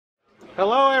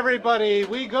Hello everybody,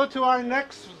 we go to our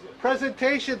next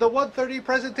presentation, the 1:30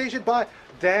 presentation by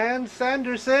Dan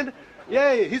Sanderson.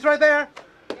 Yay, he's right there.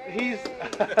 He's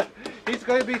he's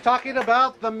going to be talking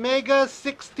about the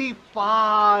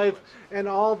Mega65 and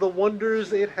all the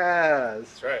wonders it has.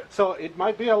 That's right. So it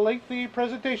might be a lengthy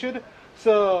presentation,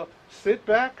 so sit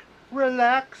back,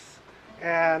 relax,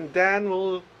 and Dan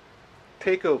will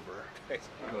take over.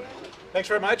 Thanks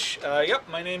very much. Yep,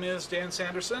 my name is Dan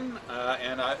Sanderson,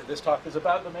 and this talk is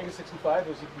about the Mega65,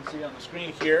 as you can see on the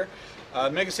screen here.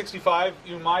 Mega65,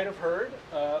 you might have heard,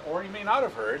 or you may not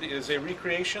have heard, is a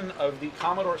recreation of the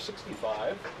Commodore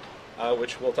 65,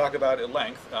 which we'll talk about at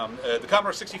length. The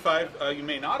Commodore 65 you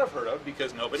may not have heard of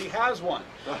because nobody has one.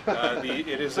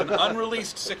 It is an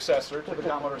unreleased successor to the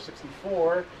Commodore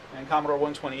 64 and Commodore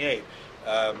 128.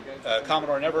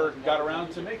 Commodore never got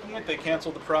around to making it. They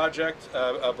canceled the project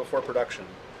before production.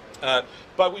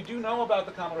 But we do know about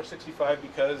the Commodore 65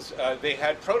 because they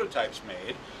had prototypes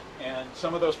made, and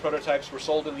some of those prototypes were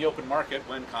sold in the open market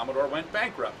when Commodore went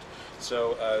bankrupt.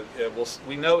 So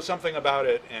we know something about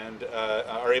it and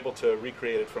are able to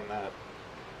recreate it from that.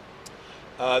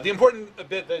 The important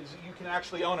bit that you can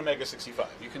actually own a Mega65.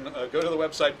 You can go to the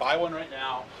website, buy one right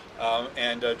now,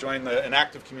 and join an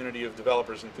active community of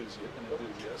developers and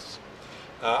enthusiasts.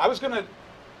 I was going to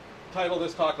title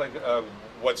this talk like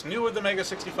what's new with the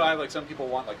Mega65. Like some people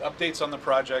want like updates on the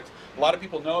project. A lot of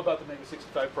people know about the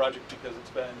Mega65 project because it's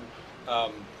been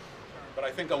but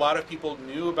I think a lot of people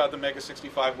knew about the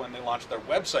Mega65 when they launched their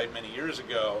website many years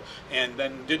ago and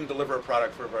then didn't deliver a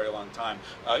product for a very long time.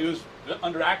 It was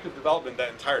under active development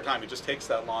that entire time. It just takes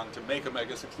that long to make a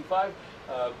Mega65.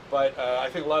 But I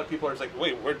think a lot of people are like,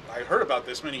 wait, I heard about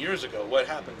this many years ago. What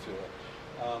happened to it?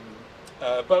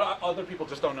 But other people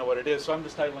just don't know what it is. So I'm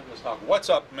just titling this talk, What's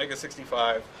Up,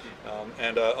 Mega65?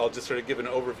 And I'll just sort of give an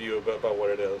overview about what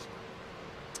it is.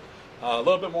 A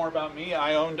little bit more about me.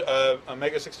 I owned a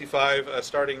Mega65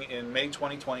 starting in May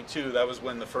 2022. That was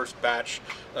when the first batch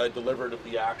delivered of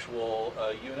the actual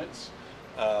units.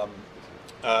 I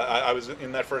was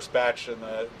in that first batch, and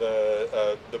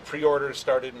the pre-orders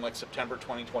started in like September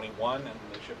 2021, and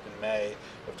they shipped in May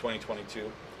of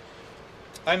 2022.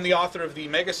 I'm the author of the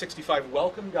Mega65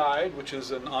 Welcome Guide, which is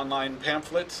an online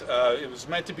pamphlet. It was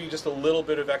meant to be just a little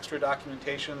bit of extra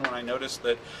documentation when I noticed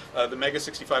that the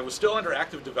Mega65 was still under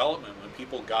active development when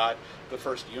people got the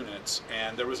first units,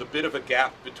 and there was a bit of a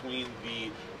gap between the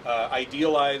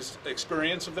idealized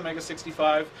experience of the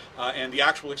Mega65 and the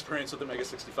actual experience of the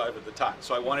Mega65 at the time.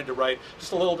 So I wanted to write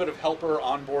just a little bit of helper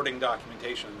onboarding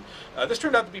documentation. This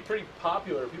turned out to be pretty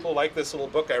popular. People like this little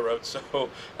book I wrote, so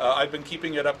I've been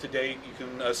keeping it up to date. You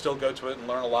can still go to it and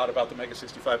learn a lot about the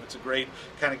Mega65. It's a great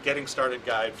kind of getting started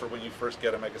guide for when you first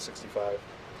get a Mega65.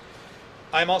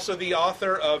 I'm also the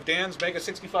author of Dan's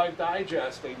Mega65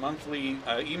 Digest, a monthly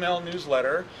email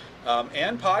newsletter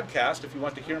and podcast. If you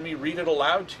want to hear me read it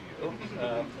aloud to you,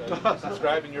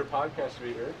 subscribe in your podcast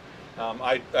reader.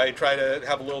 I try to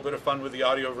have a little bit of fun with the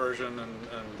audio version and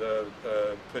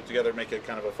put together, make it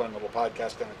kind of a fun little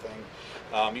podcast kind of thing.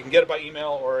 You can get it by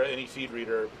email or any feed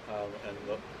reader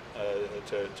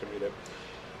to read it.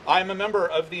 I'm a member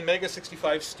of the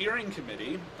Mega65 Steering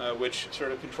Committee, which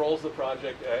sort of controls the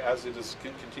project as it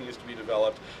continues to be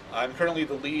developed. I'm currently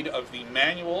the lead of the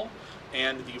manual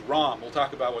and the ROM. We'll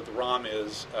talk about what the ROM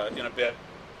is in a bit.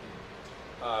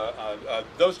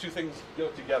 Those two things go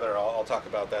together. I'll talk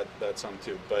about that some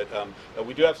too. But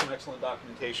we do have some excellent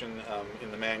documentation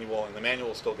in the manual, and the manual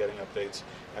is still getting updates,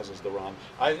 as is the ROM.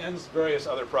 And various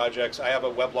other projects. I have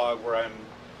a weblog where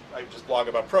I just blog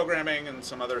about programming and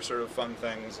some other sort of fun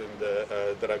things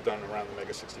that I've done around the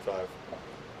Mega65.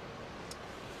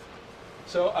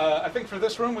 So I think for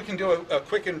this room we can do a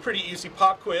quick and pretty easy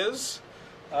pop quiz.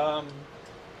 As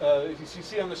you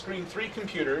see on the screen, 3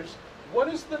 computers. What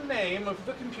is the name of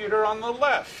the computer on the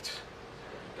left?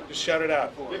 Just shout it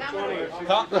out.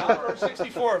 Commodore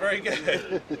 64, very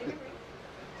good.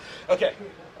 Okay,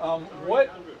 what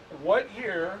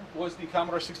year was the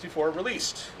Commodore 64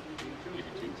 released?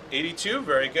 82,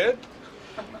 very good.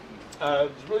 It was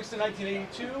released in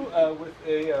 1982 with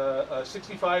a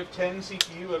 6510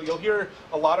 CPU. You'll hear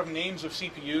a lot of names of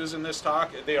CPUs in this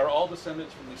talk. They are all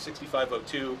descendants from the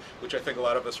 6502, which I think a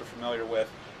lot of us are familiar with.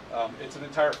 It's an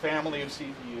entire family of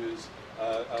CPUs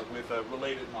with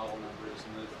related model numbers.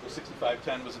 And the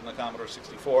 6510 was in the Commodore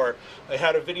 64. It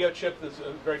had a video chip,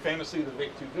 very famously the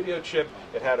VIC-2 video chip.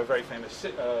 It had a very famous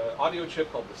audio chip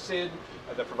called the SID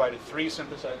that provided 3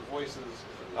 synthesized voices.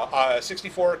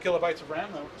 64 kilobytes of RAM,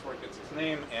 that's where it gets its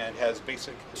name, and has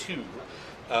BASIC 2.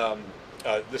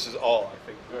 this is all, I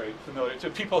think, very familiar to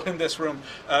people in this room.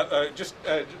 Just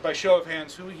by show of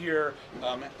hands, who here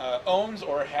owns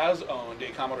or has owned a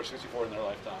Commodore 64 in their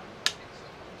lifetime?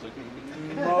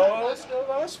 Most of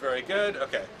us. Very good.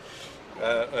 Okay.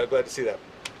 Glad to see that.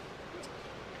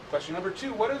 Question number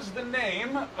 2. What is the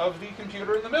name of the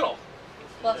computer in the middle?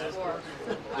 +4.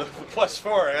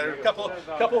 +4. A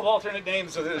couple of alternate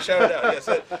names, so shout it out. Yes,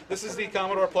 this is the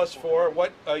Commodore +4.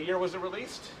 What year was it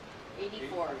released?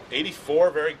 84. 84.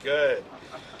 Very good.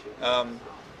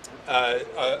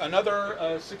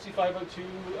 Another 6502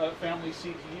 family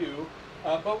CPU,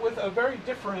 but with a very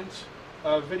different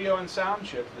video and sound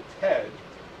chip, the TED.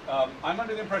 I'm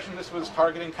under the impression this was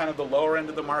targeting kind of the lower end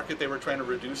of the market. They were trying to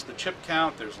reduce the chip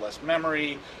count. There's less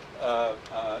memory,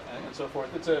 and so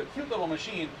forth. It's a cute little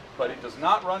machine, but it does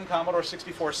not run Commodore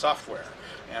 64 software.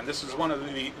 And this is one of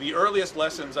the earliest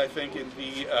lessons, I think, in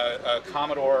the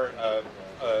Commodore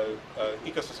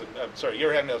ecosystem. Sorry,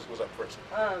 your hand was up first.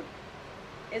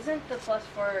 Isn't the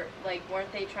 +4, like, weren't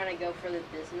they trying to go for the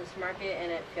business market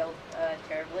and it failed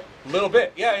terribly? A little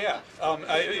bit, yeah.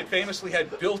 It famously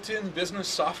had built-in business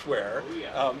software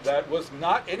that was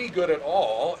not any good at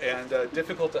all and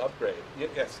difficult to upgrade.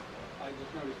 Yes? I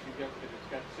just noticed it's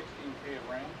got 16K of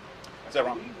RAM. Is that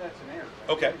wrong? I believe that's an error.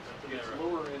 Okay. It's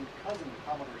lower end cousin,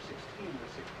 the Commodore 16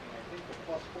 was 16. I think the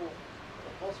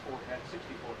 +4 had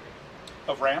 64K.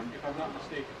 Of RAM? If I'm not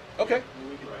mistaken. Okay.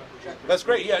 We can check That's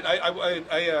great. Yeah,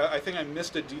 I think I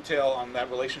missed a detail on that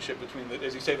relationship between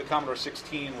as you say, the Commodore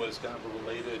 16 was kind of a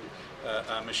related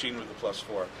machine with the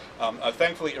 +4.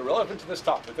 Thankfully, irrelevant to this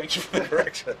talk, but thank you for the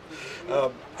correction.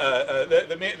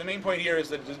 The main point here is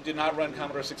that it did not run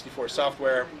Commodore 64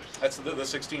 software. That's the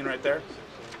 16 right there.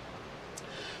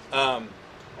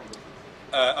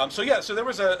 So there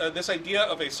was this idea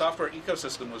of a software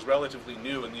ecosystem was relatively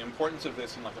new, and the importance of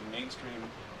this in like a mainstream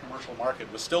commercial market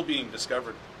was still being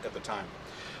discovered at the time.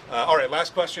 All right,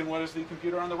 last question. What is the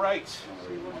computer on the right?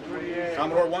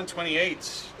 Commodore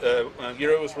 128.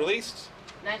 Year it was released?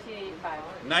 1985.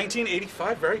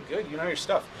 1985. Very good. You know your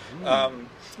stuff.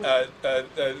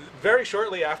 Very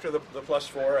shortly after the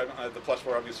 +4, the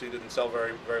 +4 obviously didn't sell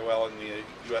very well in the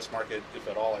U.S. market, if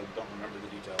at all. I don't remember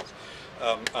the details.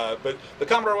 But the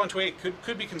Commodore 128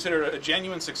 could be considered a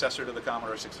genuine successor to the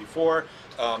Commodore 64.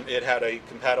 It had a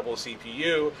compatible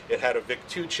CPU, it had a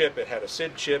VIC-2 chip, it had a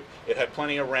SID chip, it had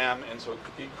plenty of RAM, and so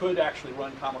it could actually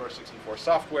run Commodore 64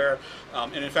 software.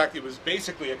 And in fact, it was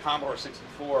basically a Commodore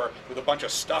 64 with a bunch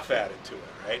of stuff added to it,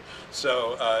 right?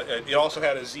 So it also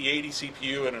had a Z80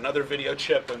 CPU and another video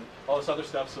chip and all this other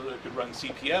stuff so that it could run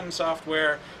CPM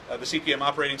software, the CPM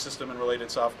operating system and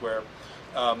related software.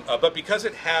 But because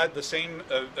it had the same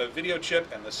video chip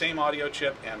and the same audio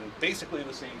chip and basically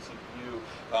the same CPU,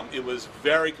 it was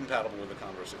very compatible with the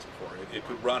Commodore 64. It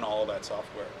could run all of that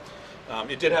software.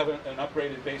 It did have an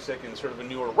upgraded BASIC and sort of a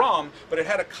newer ROM, but it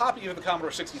had a copy of the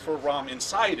Commodore 64 ROM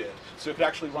inside it, so it could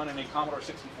actually run in a Commodore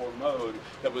 64 mode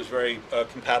that was very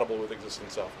compatible with existing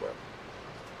software.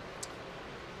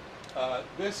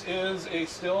 This is a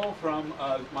still from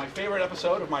my favorite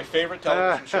episode of my favorite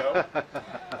television show.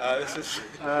 This is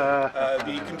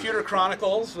the Computer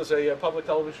Chronicles. Was a public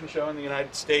television show in the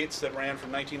United States that ran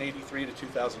from 1983 to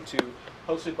 2002,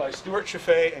 hosted by Stuart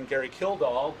Chaffee and Gary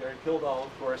Kildall. Gary Kildall,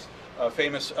 of course,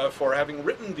 famous for having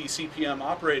written the CPM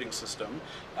operating system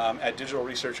at Digital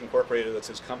Research Incorporated. That's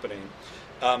his company.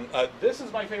 This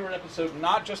is my favorite episode,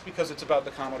 not just because it's about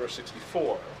the Commodore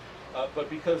 64, but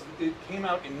because it came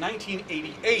out in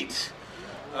 1988.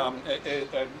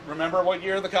 Remember what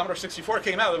year the Commodore 64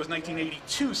 came out? It was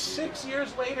 1982. 6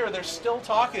 years later, they're still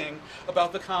talking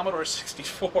about the Commodore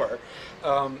 64.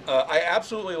 I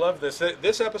absolutely love this.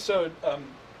 This episode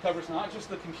covers not just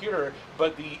the computer,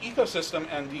 but the ecosystem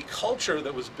and the culture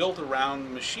that was built around the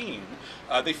machine.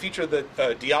 They feature the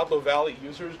Diablo Valley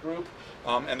users group,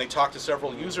 and they talk to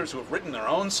several users who have written their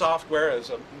own software as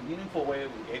a meaningful way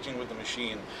of engaging with the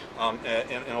machine.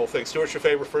 And whole thing. Stuart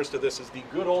Chaffee refers to this as the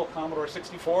good old Commodore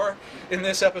 64 in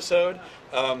this episode.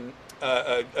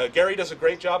 Gary does a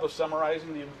great job of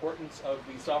summarizing the importance of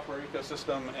the software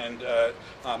ecosystem and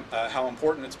how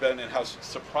important it's been and how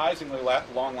surprisingly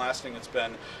long-lasting it's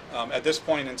been. At this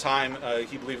point in time,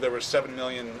 he believed there were 7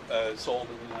 million sold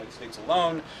in the United States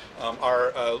alone.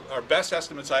 Our best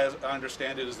estimates, I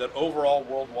understand it, is that overall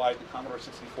worldwide the Commodore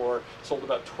 64 sold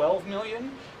about 12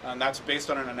 million, and that's based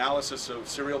on an analysis of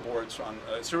serial boards on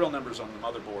serial numbers on the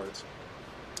motherboards.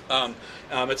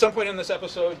 At some point in this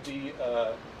episode,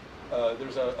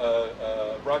 there's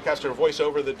a broadcaster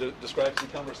voiceover that describes the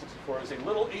Commodore 64 as a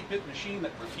little 8-bit machine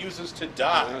that refuses to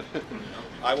die.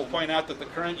 I will point out that the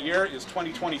current year is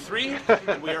 2023,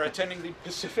 and we are attending the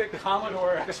Pacific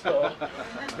Commodore Expo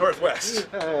Northwest.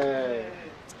 Hey.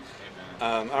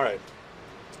 All right.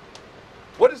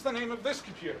 What is the name of this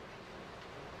computer?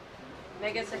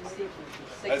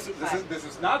 Mega65. This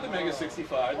is not the Mega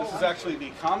 65. This is actually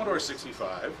the Commodore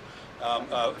 65,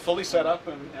 fully set up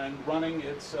and running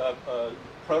its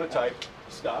prototype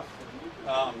stuff.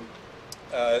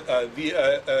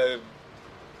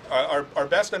 Our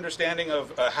best understanding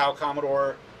of how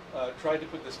Commodore tried to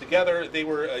put this together, they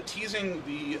were teasing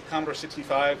the Commodore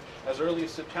 65 as early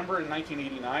as September in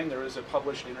 1989. There is a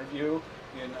published interview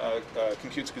in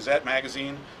Compute's Gazette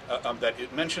magazine that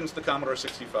it mentions the Commodore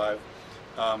 65.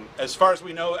 As far as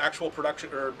we know, actual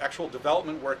production or actual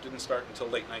development work didn't start until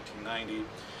late 1990.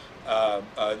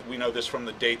 We know this from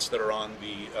the dates that are on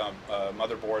the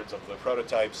motherboards of the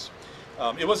prototypes.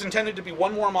 It was intended to be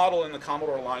one more model in the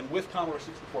Commodore line with Commodore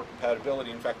 64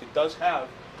 compatibility. In fact, it does have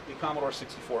a Commodore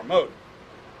 64 mode,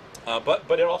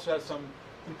 but it also has some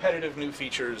competitive new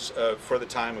features for the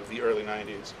time of the early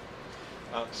 90s.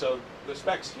 So the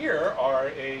specs here are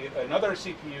another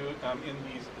CPU in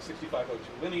the 6502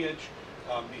 lineage.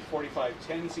 The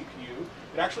 4510 CPU.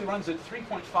 It actually runs at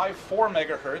 3.54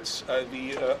 megahertz.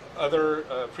 The other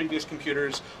previous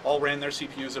computers all ran their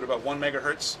CPUs at about 1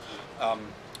 megahertz.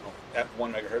 At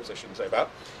 1 megahertz, I shouldn't say about.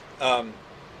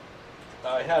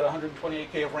 It had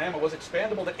 128K of RAM. It was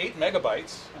expandable to 8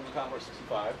 megabytes on the Commodore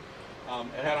 65.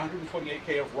 It had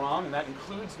 128K of ROM, and that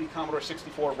includes the Commodore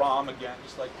 64 ROM, again,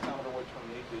 just like the Commodore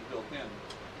 128 did built in.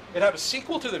 It had a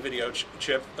sequel to the video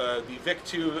chip, the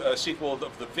VIC-2 sequel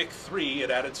of the VIC-3. It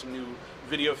added some new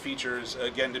video features,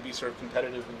 again, to be sort of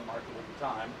competitive in the market at the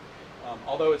time.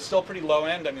 Although it's still pretty low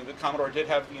end, I mean, the Commodore did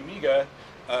have the Amiga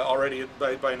already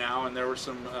by now, and there were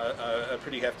some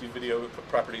pretty hefty video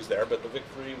properties there, but the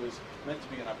VIC-3 was meant to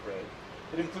be an upgrade.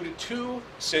 It included 2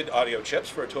 SID audio chips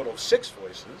for a total of 6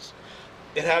 voices.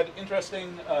 It had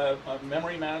interesting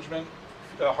memory management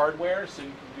hardware, so you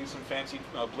can do some fancy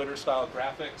Blitter-style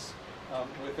graphics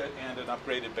with it, and an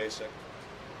upgraded BASIC.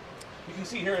 You can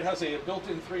see here it has a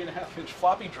built-in 3.5-inch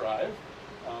floppy drive.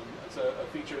 It's a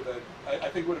feature that I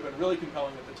think would have been really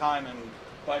compelling at the time, and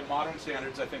by modern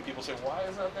standards, I think people say, why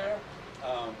is that there?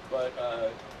 But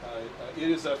it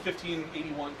is a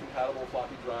 1581 compatible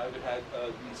floppy drive. It had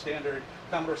the standard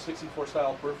Commodore 64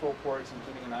 style peripheral ports,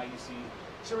 including an IEC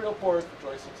serial port,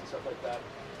 joysticks and stuff like that.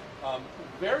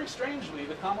 Very strangely,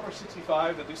 the Commodore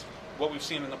 65, at least what we've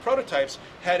seen in the prototypes,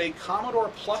 had a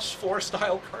Commodore +4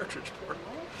 style cartridge port,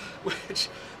 which,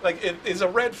 like, it is a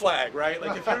red flag, right?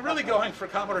 Like, if you're really going for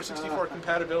Commodore 64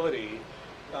 compatibility,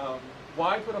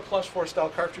 why put a +4 style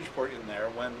cartridge port in there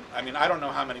when, I mean, I don't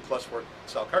know how many +4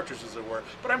 style cartridges there were,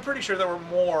 but I'm pretty sure there were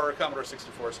more Commodore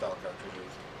 64 style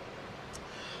cartridges.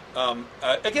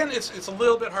 Again, it's a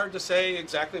little bit hard to say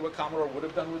exactly what Commodore would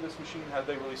have done with this machine had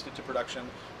they released it to production.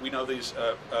 We know these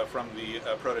from the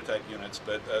prototype units,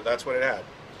 but that's what it had.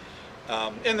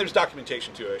 And there's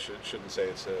documentation too. I shouldn't say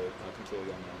it's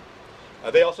completely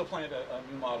unknown. They also planned a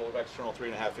new model of external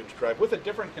 3.5-inch drive with a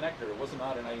different connector. It was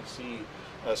not an IEC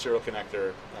serial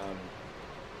connector.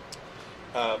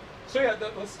 So yeah,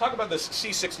 let's talk about this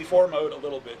C64 mode a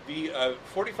little bit. The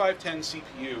 4510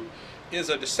 CPU is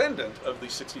a descendant of the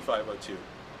 6502,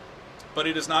 but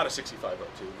it is not a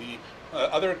 6502. The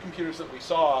other computers that we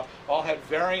saw all had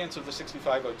variants of the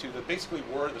 6502 that basically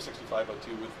were the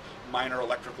 6502 with minor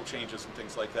electrical changes and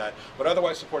things like that, but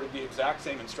otherwise supported the exact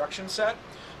same instruction set,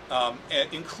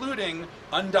 including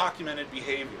undocumented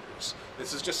behaviors.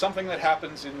 This is just something that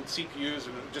happens in CPUs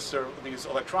and just these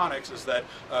electronics, is that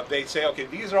they say, okay,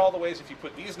 these are all the ways if you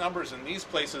put these numbers in these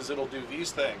places, it'll do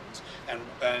these things. And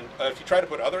if you try to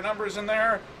put other numbers in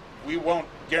there, we won't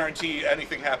guarantee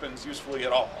anything happens usefully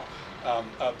at all.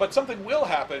 But something will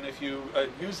happen if you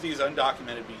use these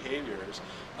undocumented behaviors.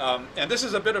 And this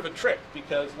is a bit of a trick,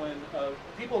 because when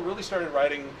people really started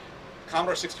writing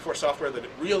Commodore 64 software that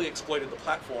really exploited the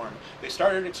platform, they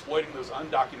started exploiting those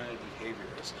undocumented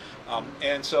behaviors.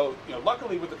 And so,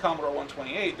 luckily with the Commodore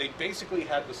 128, they basically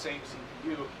had the same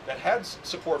CPU that had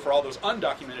support for all those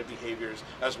undocumented behaviors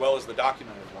as well as the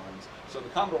documented ones. So the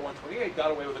Commodore 128 got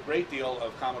away with a great deal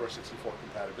of Commodore 64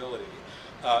 compatibility.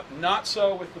 Not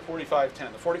so with the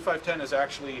 4510. The 4510 is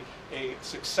actually a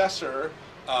successor.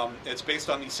 It's based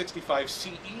on the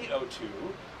 65CE02,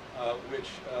 which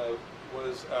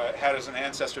had as an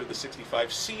ancestor the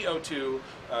 65C02,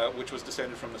 which was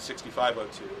descended from the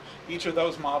 6502. Each of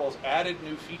those models added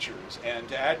new features, and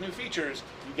to add new features,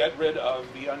 you get rid of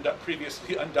the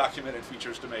previously undocumented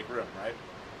features to make room, right?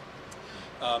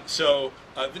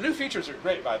 The new features are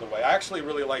great, by the way. I actually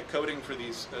really like coding for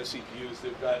these CPUs.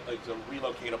 They've got like the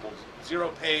relocatable 0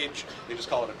 page. They just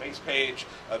call it a base page.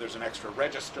 There's an extra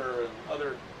register and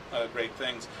other great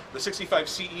things. The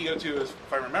 65CE02,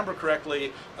 if I remember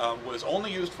correctly, was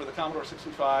only used for the Commodore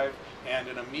 65 and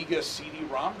an Amiga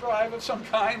CD-ROM drive of some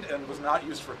kind, and was not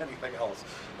used for anything else,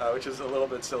 which is a little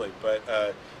bit silly. But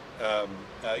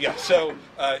yeah, so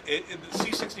the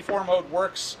C64 mode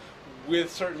works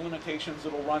with certain limitations.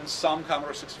 It'll run some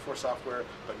Commodore 64 software,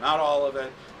 but not all of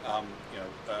it.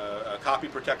 Copy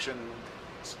protection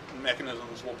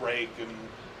mechanisms will break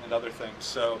and other things.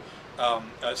 So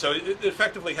it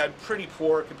effectively had pretty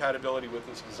poor compatibility with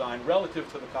this design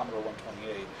relative to the Commodore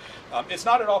 128. It's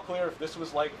not at all clear if this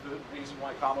was like the reason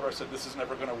why Commodore said this is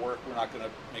never going to work, we're not going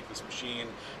to make this machine,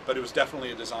 but it was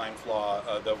definitely a design flaw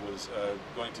that was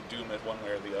going to doom it one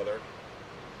way or the other.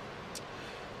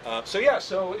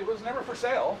 So it was never for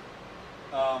sale.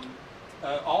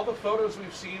 All the photos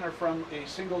we've seen are from a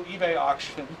single eBay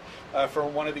auction for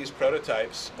one of these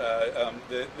prototypes.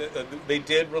 They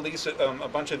did release a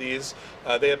bunch of these.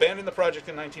 They abandoned the project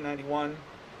in 1991.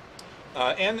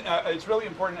 And it's really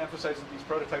important to emphasize that these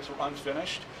prototypes were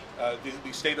unfinished.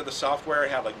 The state of the software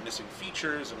had like missing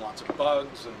features and lots of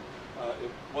bugs, and it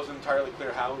wasn't entirely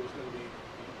clear how it was going to be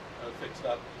fixed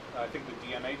up. I think the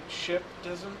DMA chip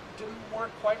didn't work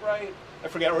quite right. I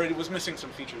forget, or it was missing some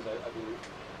features, I believe.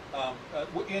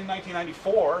 In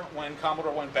 1994, when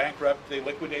Commodore went bankrupt, they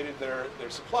liquidated their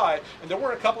supply, and there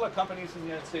were a couple of companies in the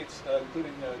United States,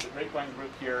 including the Grapevine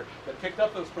Group here, that picked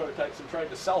up those prototypes and tried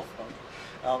to sell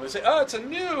them. They say, oh, it's a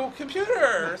new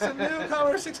computer, it's a new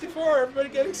Commodore 64, everybody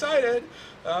get excited,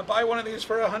 buy one of these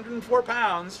for 104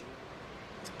 pounds.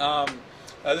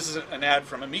 This is an ad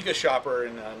from Amiga Shopper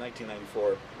in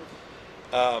 1994.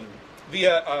 The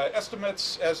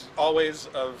estimates, as always,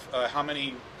 of how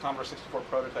many Commodore 64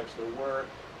 prototypes there were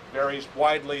varies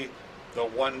widely. The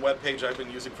one web page I've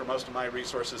been using for most of my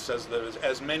resources says that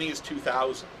as many as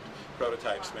 2,000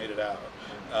 prototypes made it out.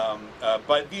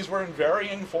 But these were in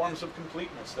varying forms of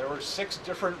completeness. There were 6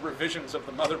 different revisions of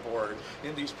the motherboard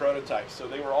in these prototypes, so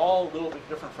they were all a little bit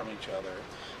different from each other.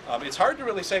 It's hard to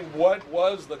really say what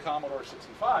was the Commodore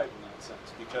 65 in that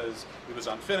sense, because it was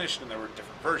unfinished and there were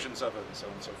different versions of it and so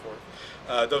on and so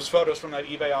forth. Those photos from that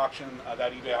eBay auction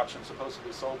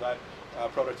supposedly sold that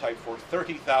prototype for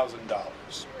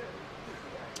 $30,000.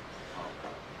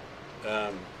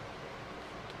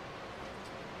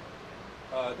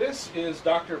 This is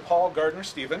Dr. Paul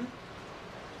Gardner-Stephen,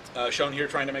 shown here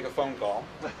trying to make a phone call.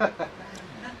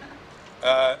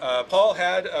 Paul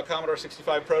had a Commodore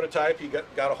 65 prototype. He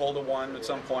got a hold of one at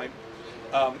some point,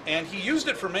 and he used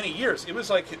it for many years. It was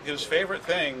like his favorite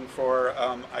thing for,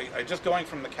 just going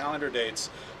from the calendar dates,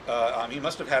 he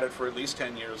must have had it for at least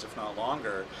 10 years, if not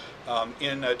longer.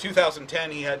 In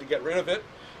 2010, he had to get rid of it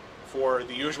for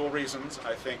the usual reasons.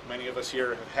 I think many of us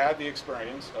here have had the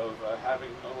experience of having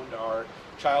owned our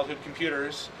childhood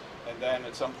computers, and then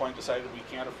at some point decided we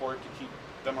can't afford to keep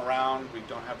them around, we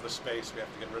don't have the space, we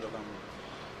have to get rid of them.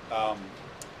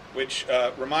 Which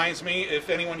reminds me, if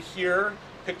anyone here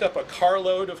picked up a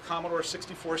carload of Commodore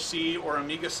 64C or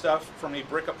Amiga stuff from a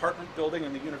brick apartment building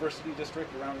in the University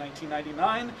District around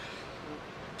 1999,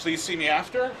 please see me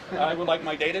after. I would like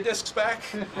my data discs back.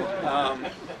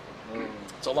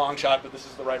 It's a long shot, but this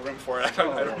is the right room for it.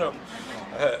 I don't know.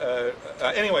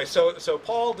 Anyway, so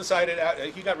Paul decided,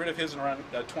 he got rid of his in around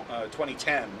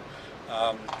 2010.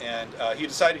 And he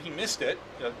decided he missed it,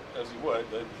 as he would.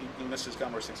 He missed his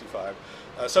Commodore 65.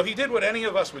 So he did what any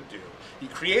of us would do. He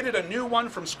created a new one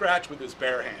from scratch with his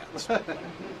bare hands.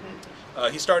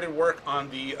 He started work on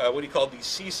the what he called the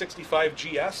C65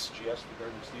 GS, the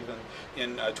Gardner-Stephen,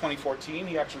 in 2014.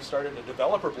 He actually started a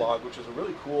developer blog, which is a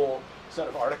really cool set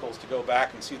of articles to go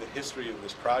back and see the history of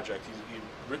this project.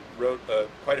 He wrote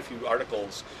quite a few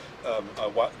articles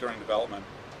during development.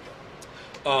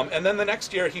 And then the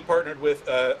next year, he partnered with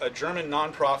a German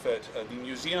nonprofit, the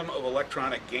Museum of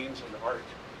Electronic Games and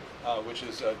Art, which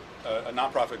is a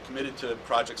nonprofit committed to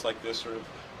projects like this, sort of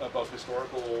both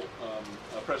historical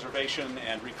preservation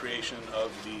and recreation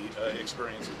of the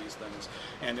experience of these things.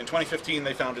 And in 2015,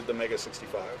 they founded the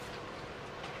Mega65.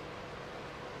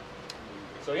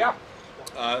 So yeah,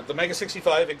 the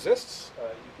Mega65 exists.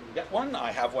 You can get one.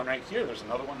 I have one right here. There's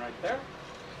another one right there.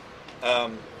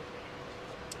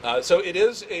 So it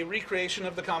is a recreation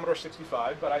of the Commodore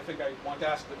 65, but I think I want to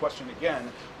ask the question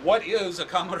again, what is a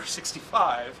Commodore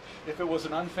 65 if it was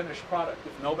an unfinished product,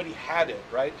 if nobody had it,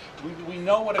 right? We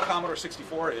know what a Commodore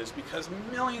 64 is because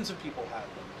millions of people had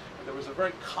them. And there was a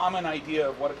very common idea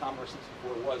of what a Commodore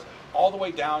 64 was, all the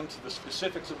way down to the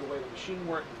specifics of the way the machine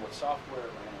worked and what software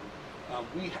it ran.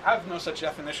 We have no such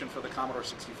definition for the Commodore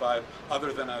 65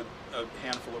 other than a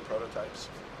handful of prototypes.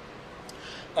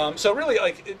 So really,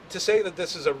 to say that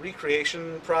this is a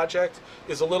recreation project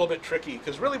is a little bit tricky,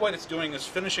 because really what it's doing is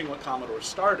finishing what Commodore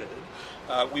started.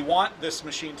 We want this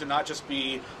machine to not just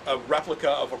be a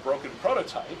replica of a broken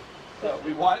prototype.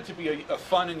 We want it to be a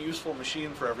fun and useful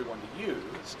machine for everyone to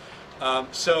use.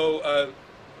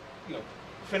 You know,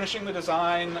 finishing the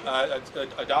design,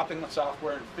 adopting the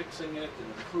software and fixing it and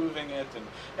improving it and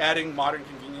adding modern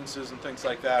conveniences and things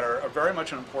like that are very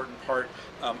much an important part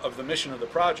of the mission of the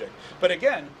project. But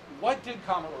again, what did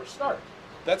Commodore start?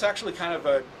 That's actually kind of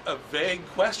a vague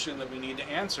question that we need to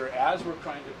answer as we're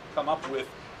trying to come up with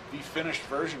the finished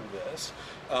version of this.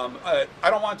 I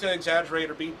don't want to exaggerate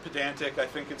or be pedantic. I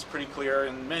think it's pretty clear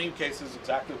in many cases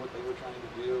exactly what they were trying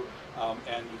to do.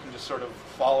 And you can just sort of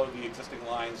follow the existing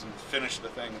lines and finish the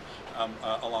thing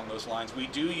along those lines. We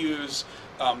do use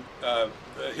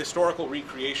historical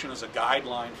recreation as a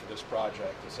guideline for this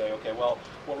project to say, okay, well,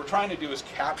 what we're trying to do is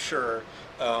capture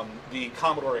the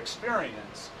Commodore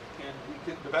experience,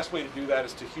 and the best way to do that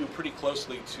is to hew pretty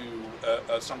closely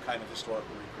to some kind of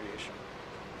historical recreation.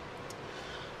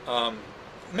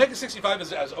 Mega65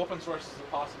 is as open source as it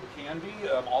possibly can be.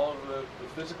 All of the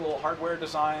physical hardware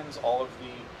designs, all of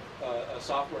the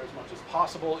software as much as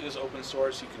possible is open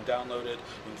source. You can download it.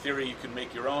 In theory, you can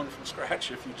make your own from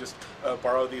scratch if you just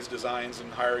borrow these designs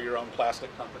and hire your own plastic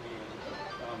company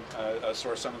and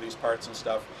source some of these parts and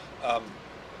stuff.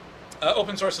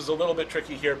 Open source is a little bit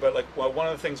tricky here, but one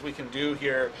of the things we can do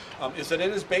here is that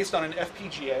it is based on an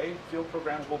FPGA, Field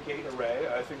Programmable Gate Array.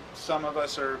 I think some of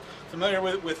us are familiar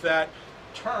with that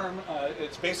term.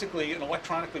 It's basically an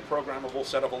electronically programmable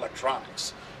set of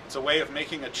electronics. It's a way of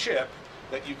making a chip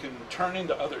that you can turn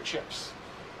into other chips.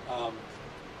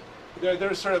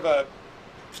 There's sort of a,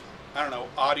 I don't know,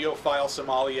 audiophile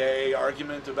sommelier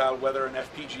argument about whether an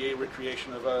FPGA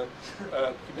recreation of a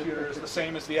computer is the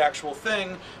same as the actual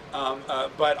thing,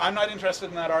 but I'm not interested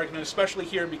in that argument, especially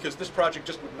here because this project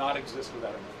just would not exist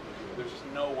without an FPGA. There's just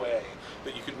no way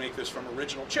that you could make this from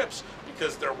original chips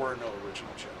because there were no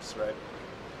original chips, right?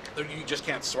 You just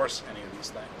can't source any of these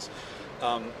things.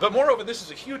 But moreover, this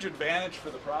is a huge advantage for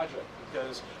the project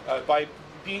because by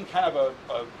being kind of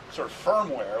a sort of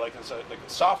firmware, like a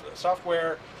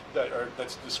software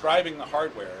that's describing the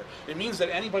hardware, it means that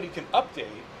anybody can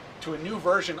update to a new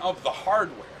version of the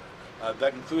hardware.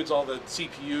 That includes all the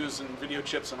CPUs and video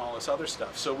chips and all this other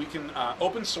stuff. So we can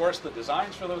open source the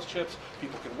designs for those chips,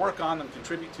 people can work on them,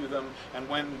 contribute to them, and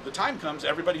when the time comes,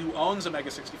 everybody who owns a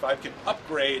Mega65 can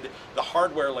upgrade the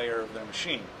hardware layer of their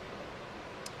machine.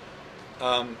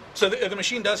 So the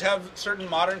machine does have certain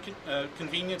modern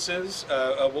conveniences.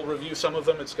 We'll review some of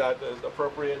them. It's got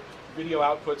appropriate video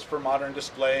outputs for modern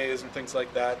displays and things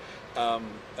like that.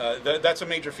 That's a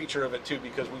major feature of it too,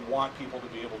 because we want people to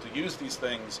be able to use these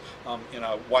things in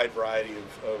a wide variety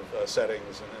of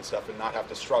settings and stuff, and not have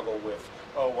to struggle with,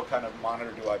 oh, what kind of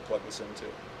monitor do I plug this into?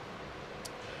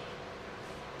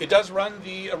 It does run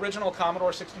the original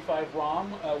Commodore 65 ROM,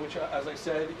 which, as I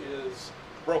said, is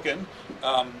broken.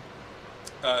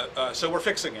 So we're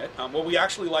fixing it. What we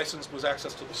actually licensed was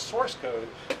access to the source code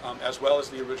as well as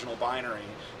the original binary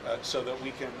so that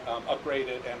we can upgrade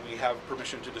it, and we have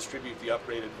permission to distribute the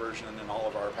upgraded version and all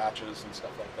of our patches and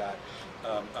stuff like that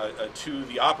to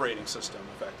the operating system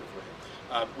effectively.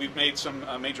 We've made some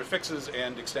major fixes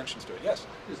and extensions to it. Yes?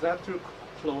 Is that through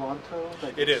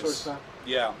Cloanto? It is.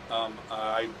 Yeah.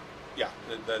 Yeah,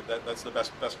 that's the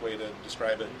best way to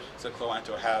describe it. So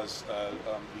Cloanto has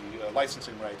the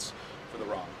licensing rights for the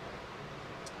ROM.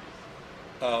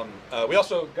 We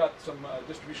also got some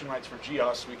distribution rights for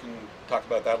GEOS. We can talk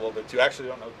about that a little bit too. Actually,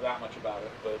 don't know that much about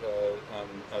it, but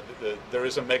there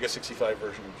is a Mega65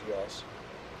 version of GEOS.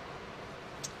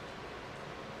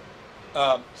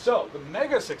 So the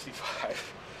Mega65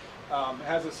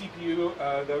 has a CPU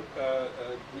that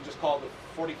we just call the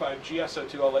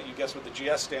 45GSO2. I'll let you guess what the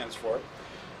GS stands for.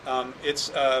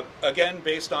 It's, again,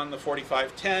 based on the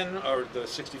 4510 or the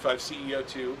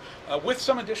 65CEO2 with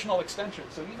some additional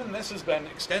extensions. So even this has been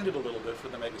extended a little bit for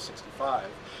the Mega65,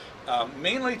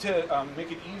 mainly to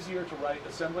make it easier to write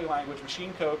assembly language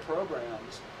machine code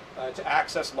programs to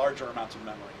access larger amounts of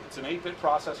memory. It's an 8-bit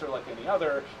processor like any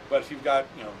other, but if you've got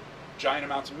giant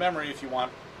amounts of memory, if you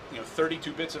want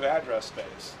 32 bits of address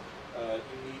space,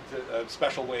 you need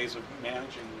special ways of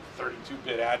managing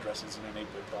 32-bit addresses in an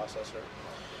 8-bit processor.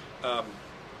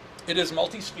 It is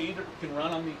multi-speed. It can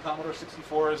run on the Commodore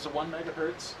 64's 1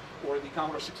 megahertz or the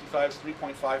Commodore 65's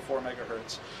 3.54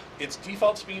 megahertz. Its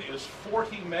default speed is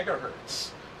 40 megahertz.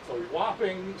 It's a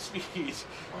whopping speed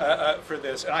for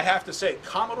this. And I have to say,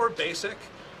 Commodore Basic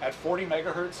at 40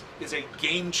 megahertz is a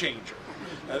game changer.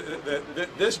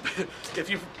 If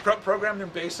you've programmed in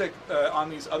BASIC on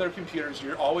these other computers,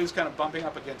 you're always kind of bumping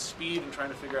up against speed and trying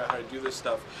to figure out how to do this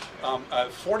stuff.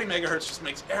 40 megahertz just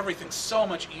makes everything so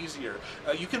much easier.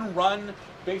 You can run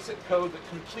BASIC code that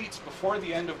completes before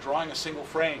the end of drawing a single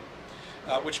frame,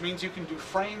 which means you can do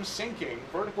frame syncing,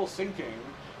 vertical syncing,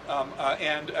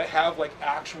 and have like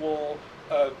actual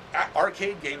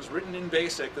arcade games written in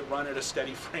BASIC that run at a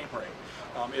steady frame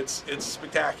rate. It's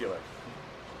spectacular.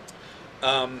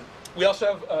 We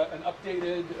also have an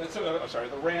updated,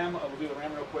 the RAM, we'll do the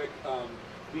RAM real quick.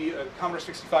 The Commodore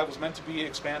 65 was meant to be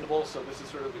expandable, so this is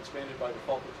sort of expanded by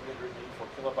default to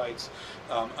 384 kilobytes.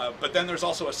 But then there's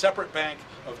also a separate bank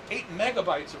of 8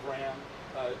 megabytes of RAM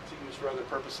to use for other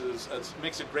purposes. It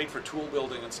makes it great for tool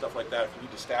building and stuff like that if you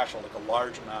need to stash like a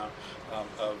large amount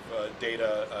of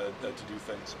data to do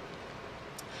things.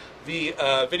 The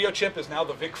video chip is now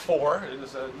the VIC-4. It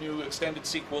is a new extended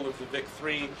sequel of the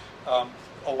VIC-3.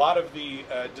 A lot of the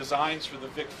designs for the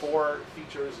VIC-4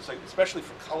 features, especially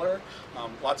for color,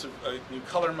 lots of new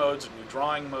color modes and new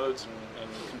drawing modes and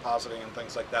compositing and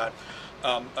things like that.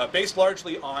 Based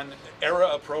largely on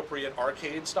era-appropriate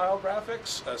arcade-style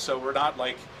graphics, so we're not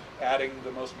like adding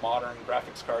the most modern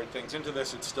graphics card things into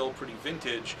this. It's still pretty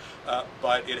vintage,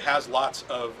 but it has lots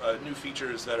of new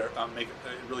features that are, make it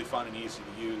really fun and easy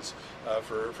to use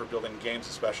for building games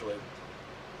especially.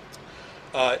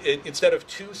 Instead of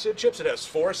 2 SID chips, it has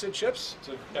 4 SID chips. It's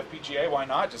an FPGA, why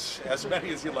not? Just as many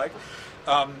as you like.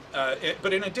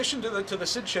 But in addition to the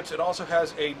SID chips, it also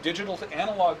has a digital to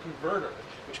analog converter,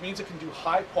 which means it can do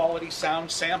high quality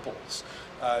sound samples.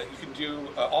 You can do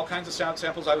all kinds of sound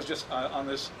samples. I was just on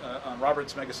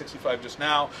Robert's Mega65 just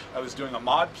now. I was doing a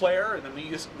mod player, an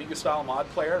Amiga style mod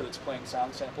player that's playing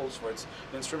sound samples for its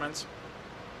instruments.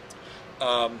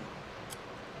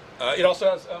 It also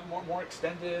has more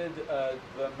extended,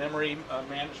 the memory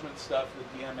management stuff,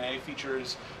 the DMA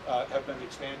features have been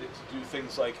expanded to do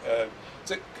things like,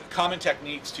 common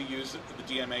techniques to use the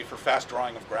DMA for fast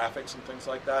drawing of graphics and things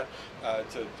like that,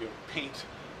 to paint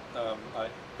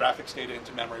graphics data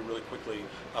into memory really quickly.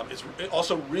 It's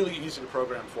also really easy to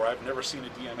program for. I've never seen a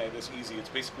DMA this easy. It's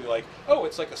basically like, oh,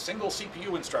 it's like a single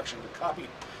CPU instruction to copy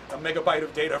a megabyte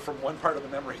of data from one part of the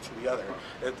memory to the other.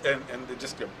 And it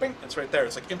just, bing, it's right there.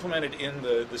 It's like implemented in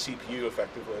the CPU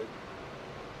effectively.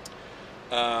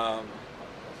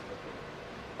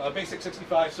 Basic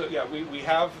 65, so yeah, we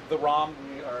have the ROM.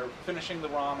 We are finishing the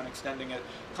ROM and extending it.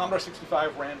 Commodore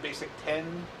 65 ran Basic 10,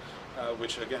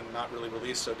 which again, not really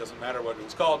released, so it doesn't matter what it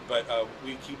was called, but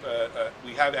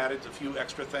we have added a few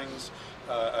extra things,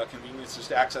 conveniences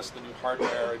to access the new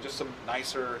hardware, just some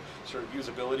nicer sort of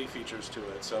usability features to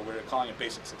it, so we're calling it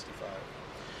Basic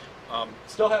 65.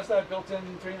 Still has that built-in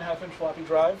 3.5-inch floppy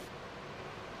drive.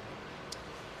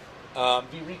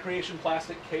 The recreation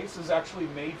plastic case is actually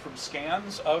made from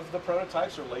scans of the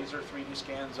prototypes, or laser 3D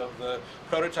scans of the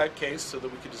prototype case, so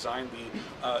that we could design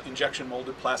the injection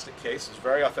molded plastic case. It's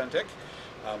very authentic.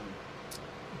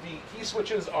 The key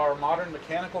switches are modern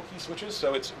mechanical key switches,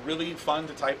 so it's really fun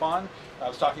to type on. I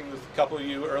was talking with a couple of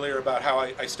you earlier about how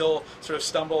I still sort of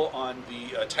stumble on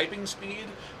the typing speed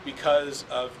because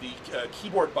of the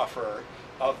keyboard buffer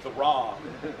of the ROM.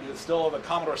 It's still the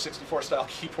Commodore 64 style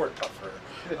keyboard buffer.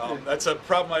 That's a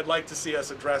problem I'd like to see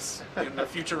us address in a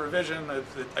future revision.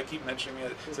 I keep mentioning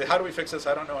it. Say, how do we fix this?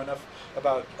 I don't know enough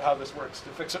about how this works to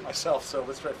fix it myself, so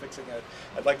let's try fixing it.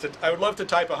 I would love to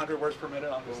type 100 words per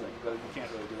minute on this thing, but we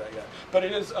can't really do that yet. But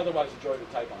it is otherwise a joy to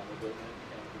type on with it.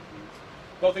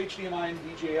 Both HDMI and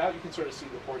VGA out. You can sort of see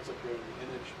the ports up here in the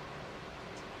image.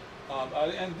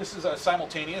 And this is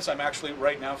simultaneous. I'm actually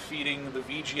right now feeding the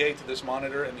VGA to this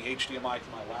monitor and the HDMI to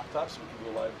my laptop, so we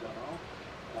can do a live demo.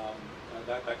 And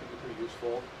that can be pretty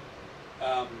useful.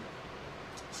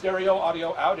 Stereo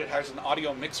audio out. It has an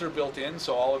audio mixer built in,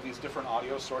 so all of these different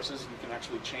audio sources, you can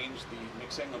actually change the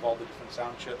mixing of all the different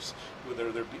sound chips,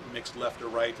 whether they're mixed left or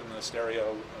right in the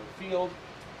stereo field.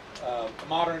 A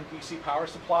modern DC power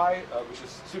supply, which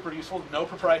is super useful. No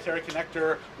proprietary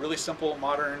connector, really simple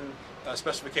modern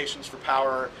specifications for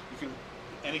power. You can,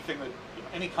 anything that,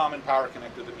 any common power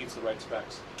connector that meets the right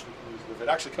specs, you can use with it.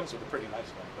 Actually comes with a pretty nice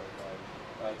one,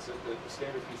 but it's the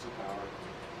standard PC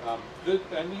power.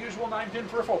 And the usual 9-pin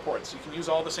peripheral ports. You can use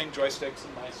all the same joysticks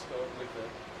and nice stuff like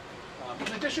that.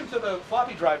 In addition to the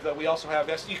floppy drive, though, we also have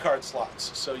SD card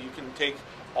slots, so you can take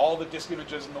all the disk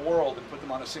images in the world and put them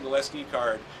on a single SD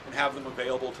card and have them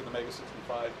available to the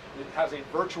Mega65. It has a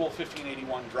virtual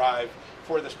 1581 drive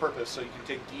for this purpose, so you can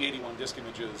take D81 disk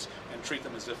images and treat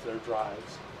them as if they're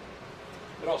drives.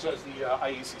 It also has the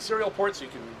IEC serial port, so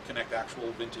you can connect actual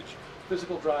vintage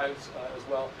physical drives as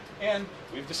well. And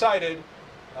we've decided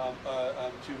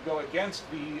to go against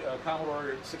the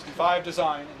Commodore 65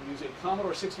 design and use a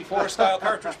Commodore 64 style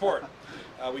cartridge port.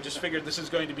 We just figured this is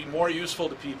going to be more useful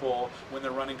to people when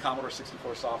they're running Commodore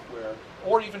 64 software,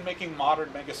 or even making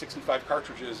modern Mega 65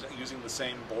 cartridges using the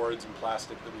same boards and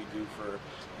plastic that we do for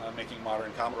making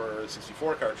modern Commodore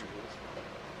 64 cartridges.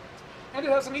 And it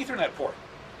has an Ethernet port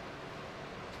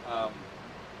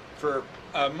for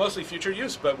mostly future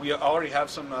use, but we already have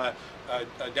some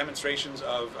demonstrations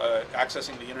of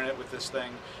accessing the internet with this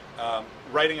thing.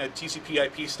 Writing a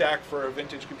TCP/IP stack for a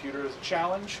vintage computer is a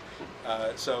challenge,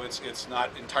 so it's not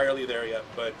entirely there yet,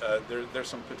 but there's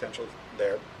some potential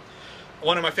there.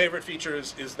 One of my favorite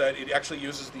features is that it actually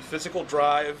uses the physical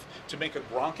drive to make a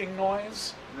gronking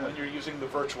noise when you're using the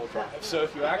virtual drive. So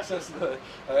if you access the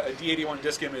D81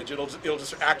 disk image, it'll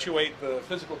just actuate the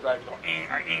physical drive to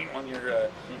go on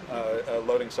your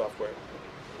loading software.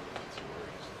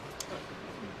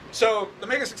 So the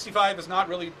Mega 65 is not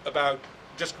really about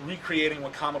just recreating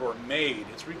what Commodore made.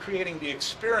 It's recreating the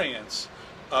experience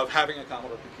of having a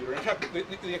Commodore computer. In fact,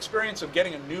 the experience of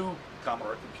getting a new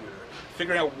Commodore computer,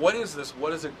 figuring out what is this,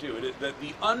 what does it do.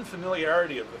 The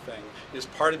unfamiliarity of the thing is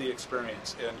part of the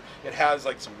experience, and it has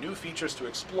like some new features to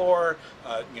explore,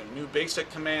 new basic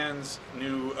commands,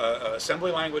 new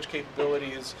assembly language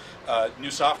capabilities,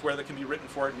 new software that can be written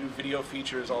for it, new video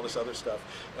features, all this other stuff.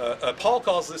 Paul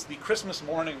calls this the Christmas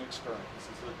morning experience.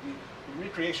 It's the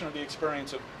recreation of the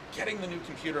experience of getting the new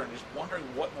computer and just wondering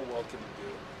what in the world can it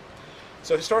do.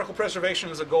 So historical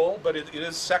preservation is a goal, but it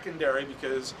is secondary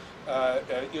because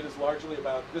it is largely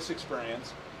about this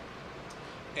experience.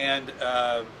 And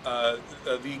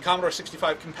the Commodore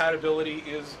 65 compatibility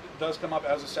does come up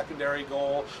as a secondary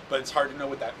goal, but it's hard to know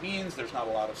what that means. There's not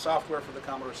a lot of software for the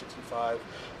Commodore 65.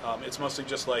 It's mostly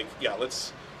just like, yeah,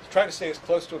 let's try to stay as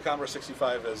close to a Commodore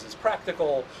 65 as is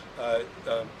practical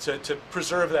to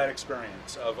preserve that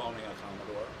experience of owning a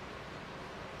Commodore.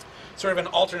 Sort of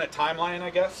an alternate timeline, I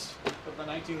guess, of the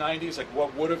 1990s, like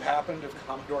what would have happened if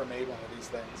Commodore made one of these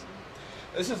things.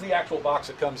 This is the actual box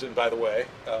it comes in, by the way.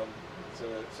 So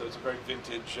it's a very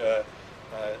vintage,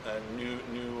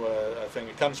 new thing.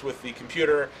 It comes with the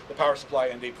computer, the power supply,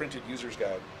 and a printed user's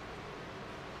guide.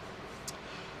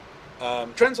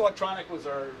 Trends Electronic was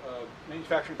our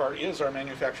manufacturing partner, is our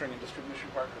manufacturing and distribution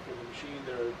partner for the machine.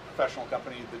 They're a professional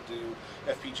company that do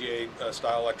FPGA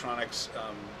style electronics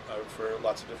for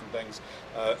lots of different things,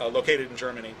 located in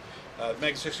Germany. The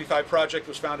Mega 65 project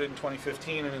was founded in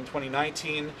 2015, and in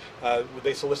 2019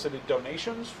 they solicited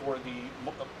donations for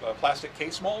the plastic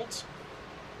case molds.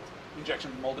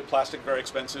 Injection molded plastic, very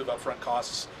expensive, upfront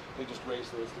costs. They just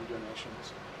raised those through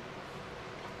donations.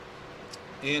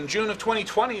 In June of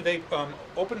 2020, they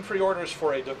opened pre-orders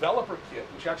for a developer kit,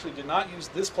 which actually did not use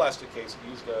this plastic case. It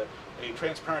used a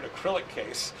transparent acrylic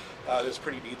case that's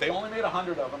pretty neat. They only made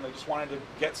 100 of them. They just wanted to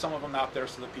get some of them out there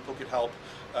so that people could help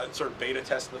sort of beta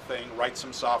test the thing, write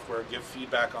some software, give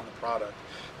feedback on the product.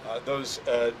 Those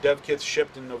dev kits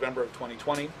shipped in November of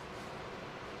 2020.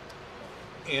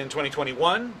 In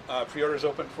 2021, pre-orders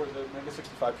opened for the Mega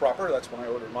 65 proper. That's when I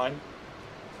ordered mine.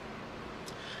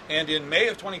 And in May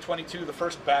of 2022, the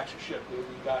first batch shipped. We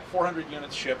got 400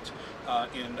 units shipped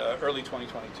in early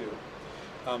 2022.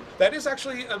 That is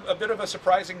actually a bit of a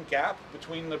surprising gap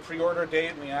between the pre-order date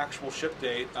and the actual ship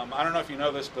date. I don't know if you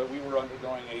know this, but we were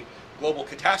undergoing a global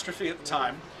catastrophe at the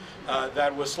time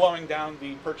that was slowing down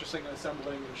the purchasing and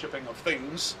assembling and shipping of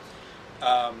things.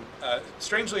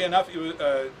 Strangely enough,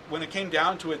 when it came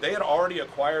down to it, they had already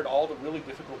acquired all the really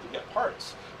difficult to get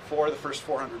parts for the first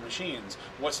 400 machines.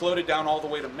 What slowed it down all the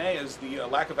way to May is the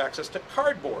lack of access to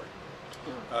cardboard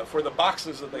for the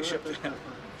boxes that they shipped in.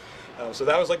 So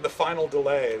that was like the final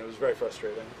delay, and it was very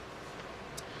frustrating.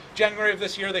 January of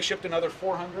this year, they shipped another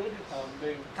 400.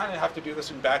 They kind of have to do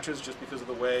this in batches just because of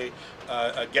the way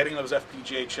getting those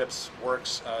FPGA chips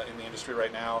works in the industry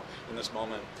right now, in this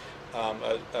moment.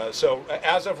 So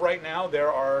as of right now,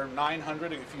 there are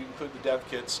 900, if you include the dev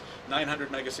kits,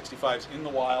 900 Mega 65s in the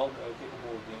wild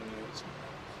capable of being used.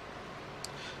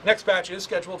 Next batch is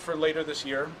scheduled for later this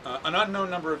year. An unknown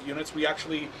number of units. We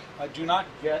actually do not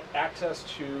get access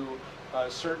to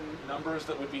certain numbers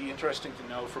that would be interesting to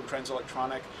know from Trends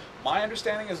Electronic. My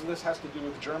understanding is this has to do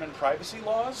with German privacy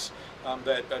laws,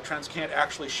 that Trends can't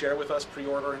actually share with us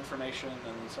pre-order information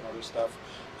and some other stuff.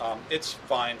 It's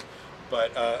fine.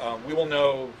 But we will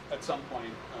know at some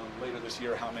point later this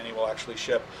year how many will actually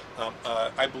ship.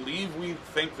 I believe we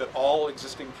think that all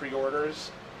existing pre-orders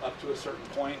up to a certain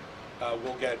point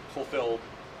will get fulfilled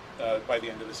by the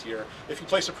end of this year. If you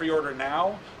place a pre-order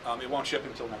now, it won't ship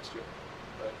until next year.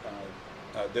 But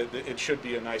it should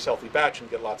be a nice healthy batch and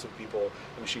get lots of people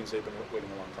the machines they've been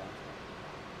waiting a long time.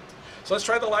 So let's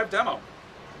try the live demo,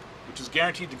 which is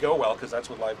guaranteed to go well because that's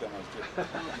what live demos do.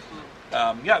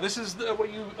 Yeah, this is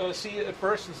what you see at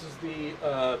first. This is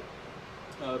the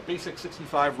basic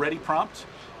 65 ready prompt.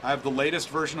 I have the latest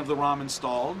version of the ROM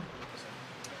installed.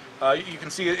 You can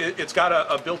see it's got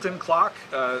a built-in clock.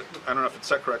 I don't know if it's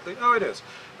set correctly. Oh, it is.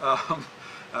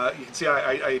 You can see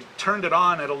I turned it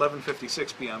on at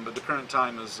 11:56 p.m., but the current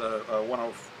time is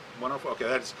 1:04.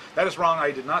 Okay, that is wrong. I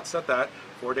did not set that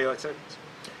for daylight savings.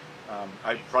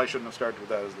 I probably shouldn't have started with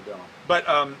that as the demo. But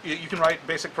you can write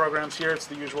basic programs here. It's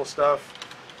the usual stuff.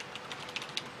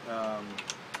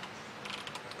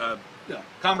 Yeah,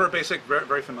 Commodore Basic, very,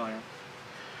 very familiar.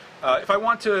 If I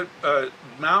want to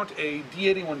mount a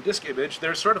D81 disk image,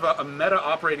 there's sort of a meta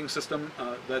operating system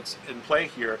that's in play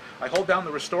here. I hold down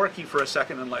the restore key for a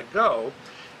second and let go,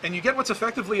 and you get what's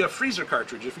effectively a freezer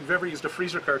cartridge. If you've ever used a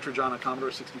freezer cartridge on a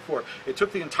Commodore 64, it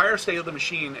took the entire state of the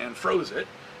machine and froze it,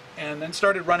 and then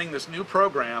started running this new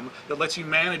program that lets you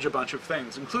manage a bunch of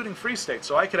things, including freeze states.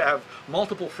 So I could have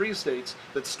multiple freeze states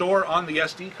that store on the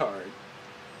SD card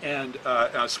and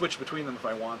switch between them if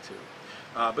I want to.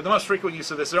 But the most frequent use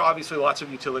of this, there are obviously lots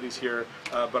of utilities here,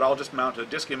 but I'll just mount a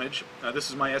disk image. This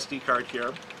is my SD card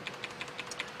here.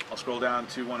 I'll scroll down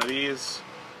to one of these,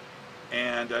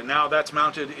 and now that's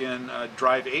mounted in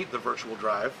drive 8, the virtual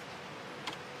drive.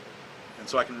 And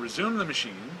so I can resume the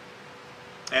machine,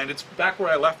 and it's back where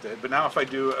I left it, but now if I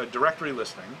do a directory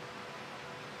listing,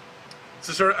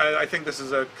 so sort of, I think this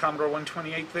is a Commodore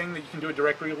 128 thing, that you can do a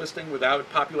directory listing without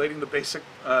populating the basic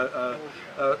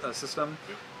system.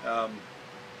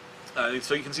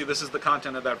 So you can see this is the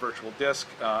content of that virtual disk.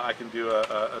 I can do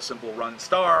a simple run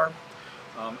star,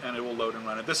 and it will load and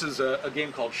run it. This is a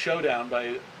game called Showdown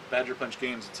by Badger Punch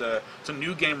Games. It's a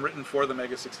new game written for the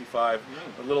Mega 65,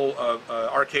 a little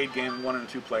arcade game, 1 and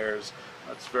 2 players.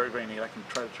 It's very, very neat. I can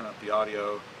try to turn up the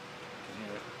audio. You can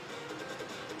hear it.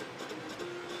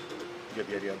 You get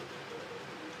the idea.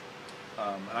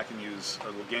 And I can use a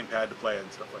little gamepad to play it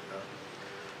and stuff like that.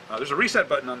 There's a reset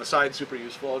button on the side, super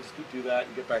useful. I'll just do that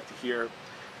and get back to here.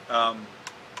 I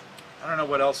don't know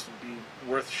what else would be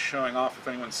worth showing off. If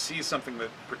anyone sees something that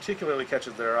particularly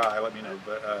catches their eye, let me know.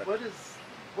 But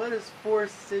what does 4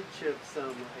 SID chip sound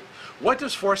like? What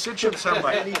does 4 SID chip sound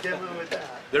like? Any demo with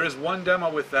that? There is one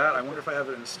demo with that. I wonder if I have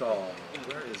it installed.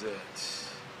 Where is it?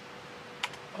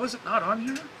 Oh, is it not on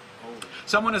here?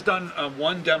 Someone has done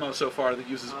one demo so far that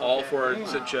uses all 4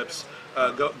 SID chips.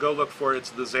 Go look for it.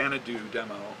 It's the Xanadu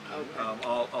demo. Okay.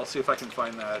 I'll see if I can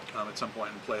find that at some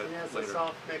point and play it It has later. a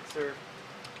soft mixer.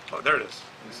 Oh, there it is.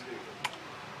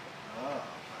 Oh,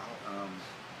 wow.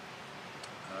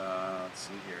 Let's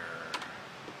see here.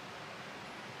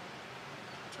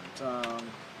 I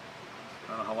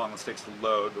don't know how long this takes to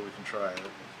load, but we can try it.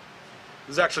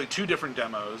 There's actually 2 different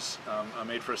demos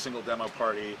made for a single demo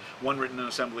party, one written in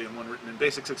assembly and one written in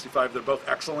Basic 65. They're both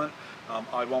excellent.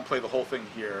 I won't play the whole thing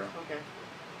here. Okay.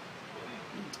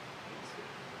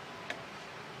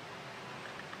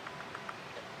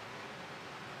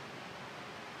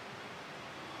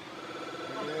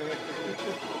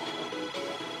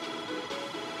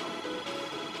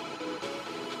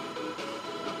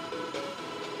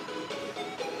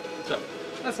 So,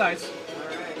 that's nice. All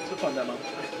right. It's a fun demo.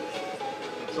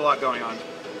 There's a lot going on. Yeah,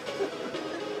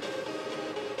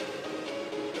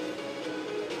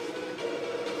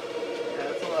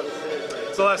 that's a lot of SID. Right?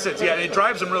 It's a lot of SIDs, yeah, and it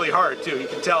drives them really hard too. You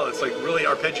can tell it's like really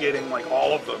arpeggiating like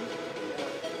all of them.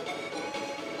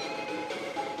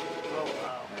 Oh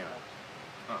wow. Anyway.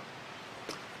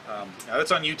 Yeah,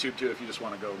 that's on YouTube too if you just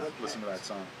want to go listen to that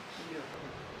song.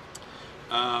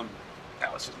 Yeah,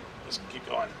 let's just keep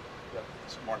going. Yep,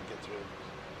 some more to get through.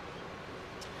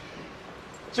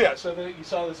 So yeah, so you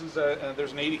saw this is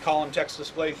there's an 80-column text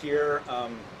display here.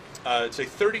 It's a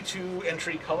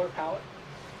 32-entry color palette,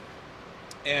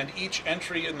 and each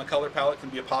entry in the color palette can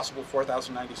be a possible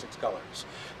 4,096 colors.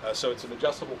 So it's an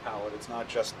adjustable palette. It's not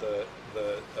just the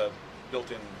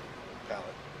built-in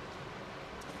palette.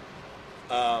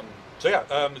 So yeah,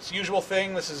 it's the usual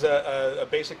thing. This is a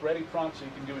basic ready prompt, so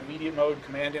you can do immediate mode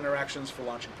command interactions for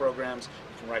launching programs.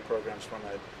 You can write programs from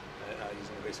it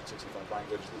using the Basic 65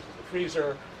 language. This is the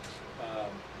freezer.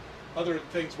 Other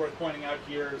things worth pointing out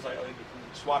here is you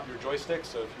can swap your joysticks.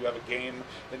 So if you have a game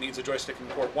that needs a joystick in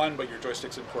port 1, but your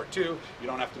joystick's in port 2, you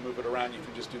don't have to move it around. You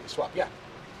can just do the swap. Yeah.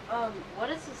 What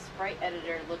does the sprite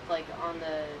editor look like on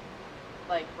the,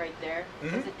 right there?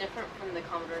 Mm-hmm. Is it different from the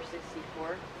Commodore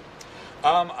 64?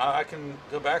 I can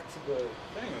go back to the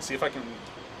thing and see if I can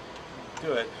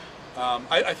do it.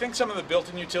 I think some of the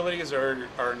built-in utilities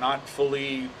are not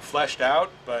fully fleshed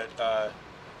out, but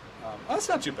that's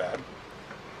not too bad.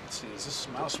 Let's see, does this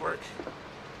mouse work?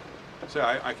 So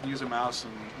I can use a mouse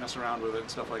and mess around with it and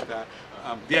stuff like that.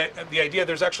 The idea,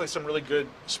 there's actually some really good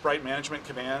sprite management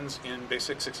commands in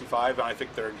Basic 65, and I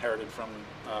think they're inherited from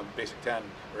Basic 10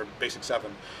 or Basic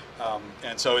 7.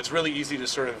 And so it's really easy to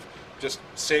sort of just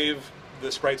save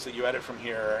the sprites that you edit from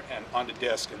here and onto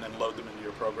disk, and then load them into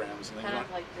your programs. And then Kind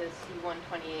of like the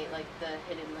C128, like the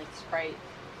hidden like sprite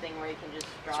thing where you can just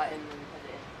draw it and then put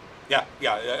it in.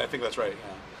 Yeah, I think that's right.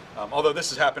 Yeah. Although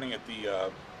this is happening at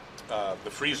the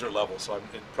freezer level, so it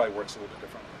probably works a little bit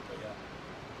differently. But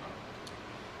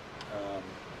yeah.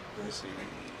 Let me see.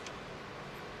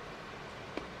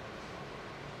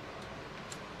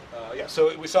 Yeah,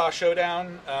 so we saw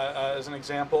Showdown as an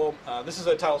example. This is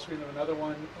a title screen of another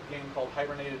one, a game called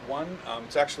Hibernated 1.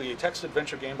 It's actually a text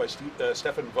adventure game by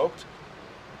Stefan Vogt.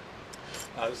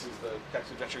 This is the text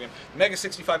adventure game.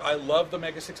 Mega65, I love the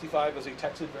Mega65 as a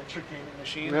text adventure gaming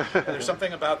machine. And there's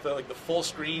something about the full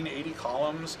screen 80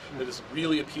 columns that is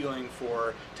really appealing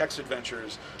for text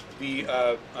adventures. The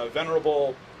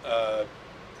venerable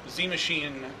Z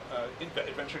Machine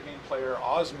adventure game player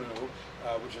Osmu,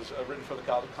 which is written for the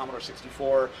Commodore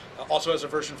 64, also has a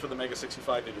version for the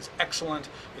Mega65. It is excellent.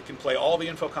 It can play all the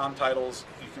Infocom titles.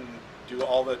 You can do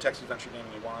all the text adventure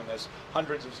gaming you want on this.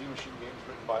 Hundreds of Z Machine games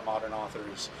written by modern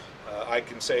authors. I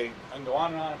can go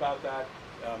on and on about that.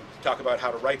 Talk about how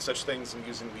to write such things and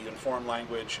using the informed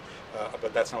language,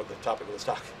 but that's not the topic of this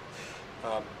talk.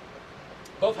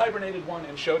 Both Hibernated 1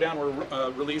 and Showdown were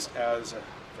released as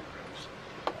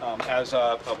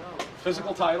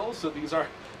physical titles. So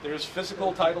there's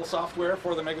physical title software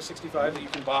for the Mega65 that you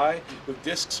can buy with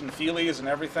discs and feelies and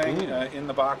everything in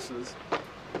the boxes.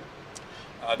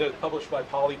 They're published by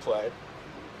Polyplay,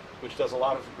 which does a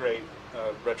lot of great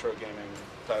retro gaming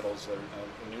titles,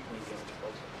 new gaming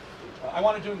titles. I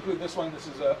wanted to include this one. This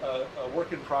is a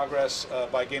work in progress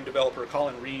by game developer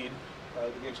Colin Reed.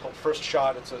 The game's called First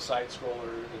Shot. It's a side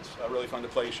scroller. It's really fun to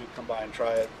play. You should come by and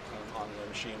try it on the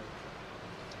machine.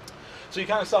 So you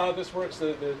kind of saw how this works,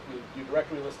 you do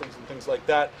directory listings and things like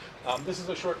that. This is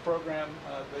a short program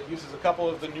that uses a couple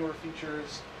of the newer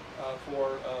features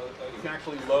you can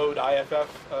actually load IFF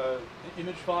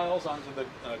image files onto the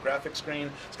graphics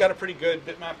screen. It's got a pretty good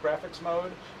bitmap graphics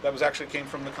mode that actually came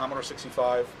from the Commodore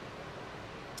 65.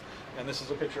 And this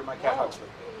is a picture of my cat Huxley.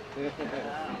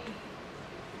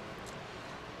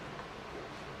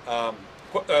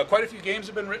 Quite a few games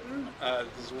have been written.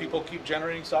 People keep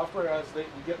generating software as we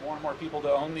get more and more people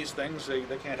to own these things. They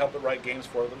can't help but write games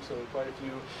for them, so there are quite a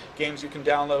few games you can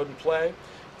download and play.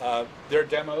 There are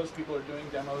demos. People are doing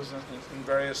demos in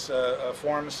various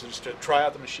forms just to try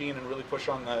out the machine and really push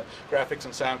on the graphics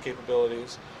and sound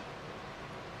capabilities.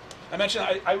 I mentioned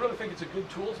I really think it's a good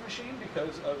tools machine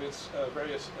because of its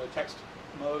various text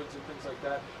modes and things like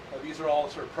that. These are all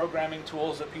sort of programming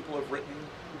tools that people have written.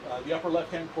 The upper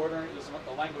left-hand corner is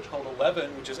a language called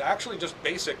 11, which is actually just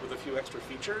BASIC with a few extra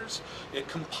features. It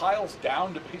compiles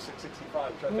down to BASIC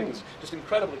 65, which I think is just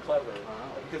incredibly clever.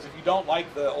 Because if you don't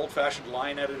like the old-fashioned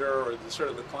line editor or the sort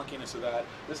of the clunkiness of that,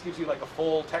 this gives you like a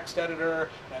full text editor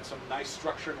and some nice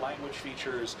structured language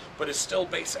features, but it's still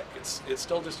BASIC. It's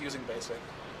still just using BASIC.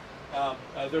 We have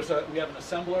an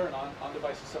assembler, an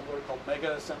on-device assembler called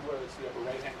Mega Assembler. It's the upper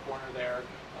right-hand corner there.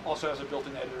 Also has a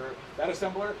built-in editor. That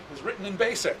assembler is written in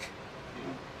BASIC,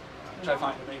 which I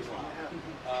find amazing.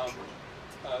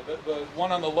 The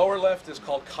one on the lower left is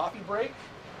called Coffee Break.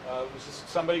 Which is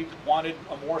somebody wanted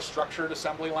a more structured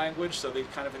assembly language, so they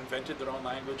kind of invented their own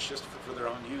language just for their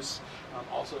own use.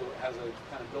 Also has a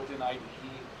kind of built-in IDE.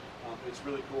 It's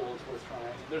really cool. It's worth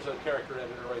trying. There's a character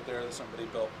editor right there that somebody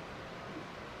built.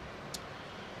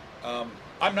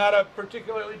 I'm not a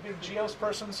particularly big Geos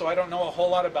person, so I don't know a whole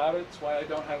lot about it. That's why I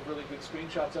don't have really good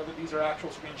screenshots of it. These are actual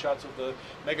screenshots of the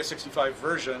Mega65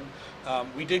 version.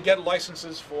 We did get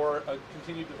licenses for a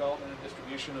continued development and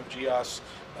distribution of Geos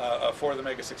for the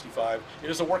Mega65. It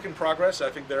is a work in progress.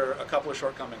 I think there are a couple of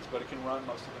shortcomings, but it can run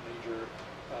most of the major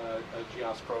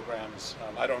Geos programs.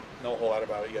 I don't know a whole lot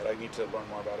about it yet. I need to learn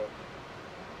more about it.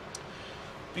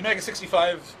 The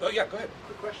Mega65, oh yeah, go ahead.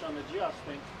 Quick question on the Geos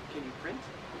thing. Can you print?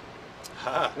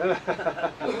 I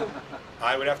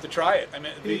would have to try it. I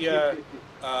mean,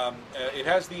 it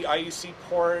has the IEC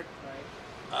port. Right.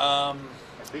 I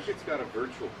think it's got a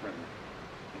virtual printer,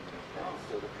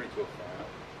 so the print will file.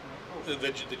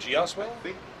 The Geos will? I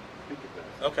think it does.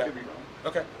 Okay. Could be wrong.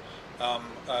 Okay.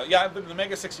 Yeah, the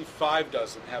Mega65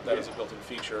 doesn't have that as a built-in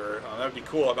feature. That would be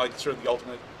cool. Like sort of the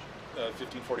ultimate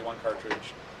 1541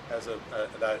 cartridge. has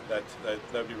that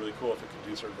would be really cool if it could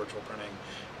do sort of virtual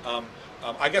printing.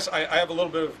 I guess I have a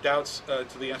little bit of doubts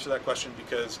to the answer to that question,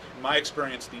 because in my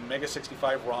experience, the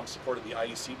Mega65 ROM supported the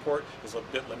IEC port is a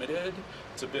bit limited.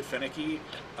 It's a bit finicky.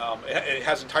 It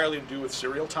has entirely to do with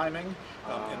serial timing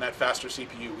and that faster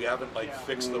CPU. We haven't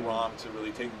fixed the ROM to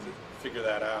really figure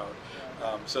that out.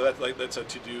 So that's a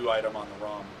to-do item on the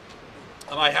ROM.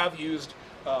 I have used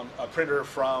a printer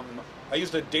I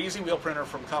used a daisy wheel printer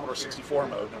from Commodore 64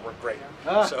 mode, and it worked great.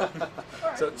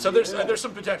 So there's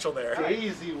some potential there.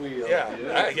 Daisy wheel.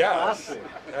 Yeah, Classic.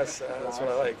 That's what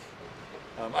I like.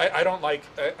 I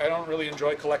don't really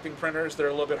enjoy collecting printers. They're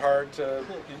a little bit hard to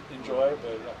enjoy.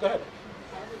 But go ahead.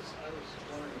 I was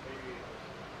wondering, maybe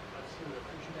I've seen the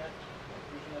FujiNet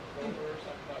developers.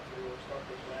 I thought they were starting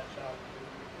to branch out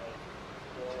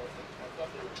more. I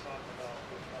thought they were talking about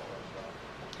smaller stuff.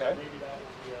 Okay. Maybe that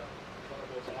would be one of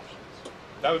those options.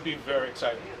 That would be very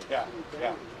exciting. Yeah.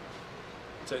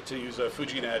 To use a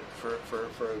FujiNet for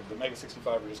the Mega65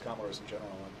 or just Commodores in general.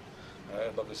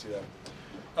 I'd love to see that.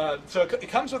 So it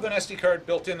comes with an SD card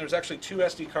built in. There's actually 2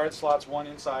 SD card slots, one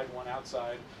inside, one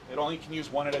outside. It only can use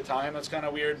one at a time. That's kind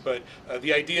of weird, but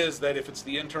the idea is that if it's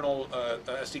the internal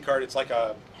SD card, it's like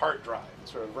a hard drive,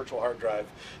 sort of virtual hard drive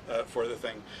for the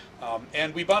thing.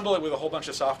 And we bundle it with a whole bunch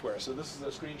of software. So this is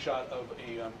a screenshot of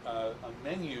a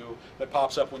menu that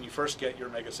pops up when you first get your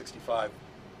Mega65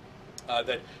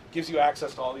 that gives you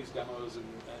access to all these demos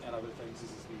and other things. This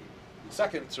is the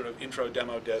second sort of intro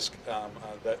demo disk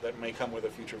that may come with a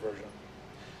future version.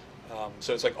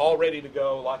 So it's all ready to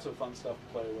go, lots of fun stuff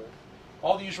to play with.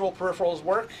 All the usual peripherals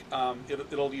work.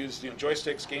 It'll use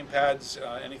joysticks, gamepads,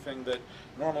 anything that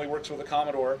normally works with a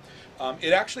Commodore.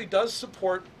 It actually does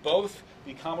support both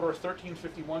the Commodore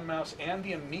 1351 mouse and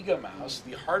the Amiga mouse.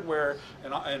 The hardware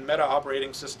and Meta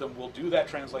operating system will do that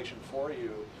translation for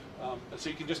you. So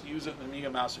you can just use it in the Amiga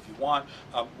mouse if you want.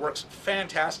 Works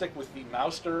fantastic with the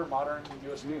Mouster modern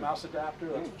USB mouse adapter.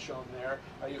 That's what's shown there.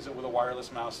 I use it with a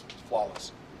wireless mouse. It's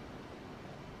flawless.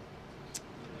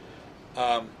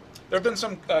 There have been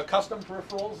some custom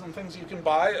peripherals and things you can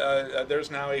buy. There's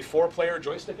now a 4-player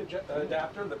joystick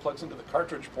adapter that plugs into the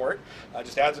cartridge port.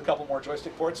 Just adds a couple more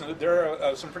joystick ports, and there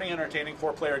are some pretty entertaining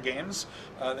 4-player games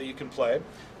that you can play.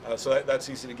 So that's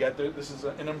easy to get. This is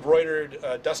an embroidered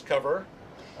dust cover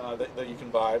that you can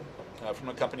buy from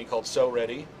a company called So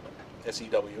Ready,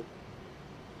 S-E-W.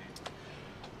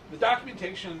 The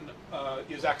documentation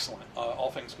is excellent, all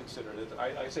things considered.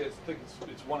 I think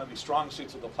it's one of the strong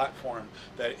suits of the platform,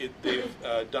 that they've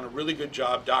done a really good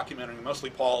job documenting, mostly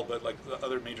Paul, but the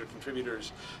other major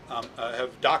contributors have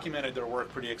documented their work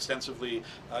pretty extensively.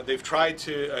 They've tried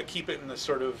to keep it in this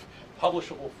sort of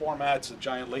publishable format. It's a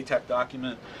giant LaTeX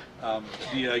document.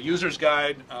 The user's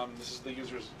guide, this is the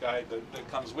user's guide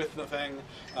that comes with the thing,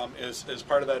 is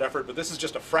part of that effort, but this is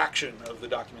just a fraction of the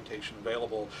documentation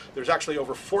available. There's actually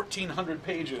over 1,400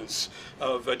 pages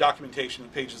of documentation,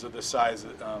 pages of this size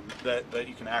that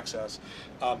you can access.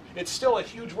 It's still a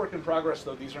huge work in progress,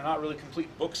 though. These are not really complete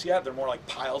books yet. They're more like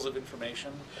piles of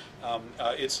information.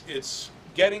 It's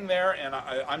getting there, and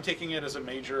I'm taking it as a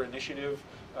major initiative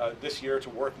this year to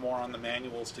work more on the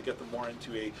manuals to get them more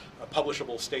into a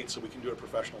publishable state so we can do a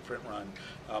professional print run,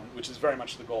 which is very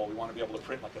much the goal. We want to be able to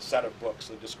print like a set of books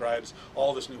that describes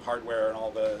all this new hardware and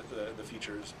all the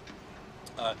features.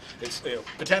 It's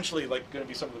potentially going to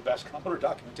be some of the best Commodore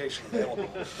documentation available,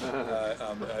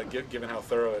 given how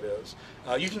thorough it is.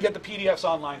 You can get the PDFs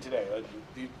online today.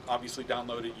 You obviously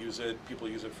download it, use it. People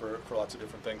use it for lots of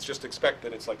different things. Just expect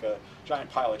that it's like a giant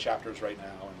pile of chapters right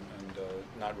now, and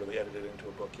not really edited into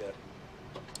a book yet.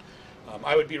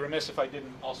 I would be remiss if I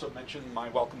didn't also mention my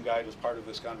welcome guide as part of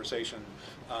this conversation,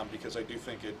 because I do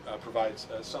think it provides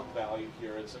some value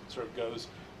here. It sort of goes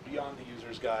beyond the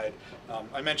user's guide.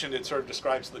 I mentioned it sort of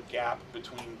describes the gap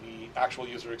between the actual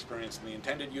user experience and the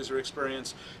intended user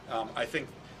experience. I think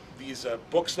these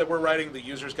books that we're writing, the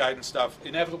user's guide and stuff,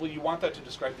 inevitably you want that to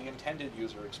describe the intended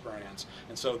user experience.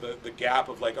 And so the gap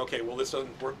of okay, well, this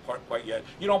doesn't work quite yet,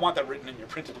 you don't want that written in your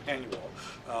printed manual.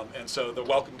 And so the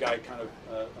welcome guide kind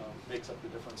of makes up the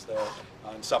difference there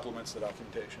and supplements the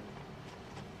documentation.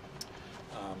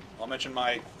 I'll mention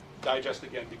my digest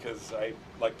again because I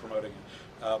like promoting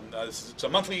it. It's a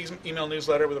monthly email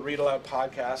newsletter with a read aloud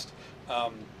podcast.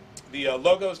 The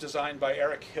logo is designed by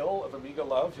Eric Hill of Amiga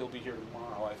Love. He'll be here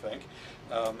tomorrow, I think.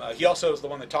 He also is the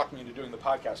one that talked me into doing the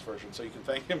podcast version, so you can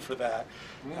thank him for that.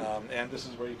 And this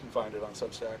is where you can find it on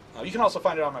Substack. You can also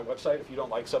find it on my website if you don't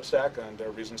like Substack, and there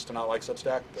are reasons to not like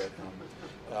Substack, but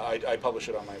I publish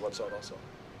it on my website also.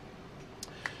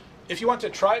 If you want to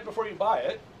try it before you buy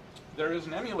it, there is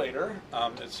an emulator.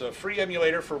 It's a free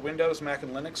emulator for Windows, Mac,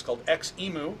 and Linux called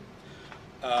XEMU.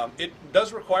 It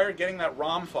does require getting that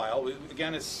ROM file.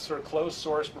 Again, it's sort of closed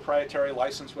source, proprietary,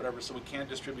 license, whatever, so we can't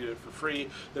distribute it for free.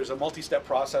 There's a multi-step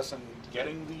process in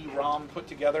getting the ROM put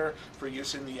together for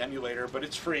use in the emulator, but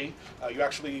it's free.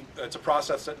 It's a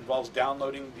process that involves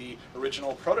downloading the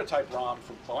original prototype ROM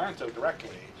from Poanto directly.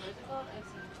 What is it called?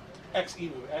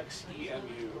 XEMU,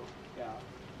 X-E-M-U, yeah.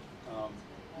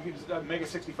 You can use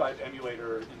Mega65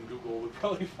 emulator in Google, would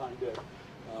probably find it.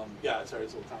 Yeah, sorry,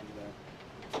 it's a little tiny there.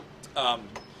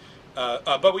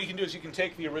 But what you can do is you can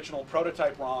take the original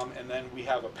prototype ROM, and then we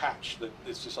have a patch that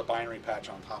is just a binary patch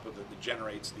on top of it that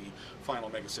generates the final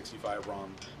Mega65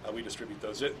 ROM. We distribute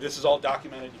those. This is all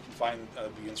documented. You can find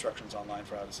the instructions online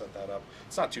for how to set that up.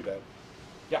 It's not too bad.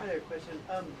 Yeah. I have a question.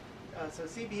 So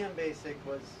CBM Basic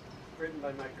was written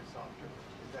by Microsoft,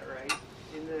 is that right?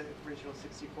 In the original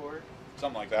 64?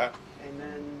 Something like that. And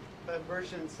then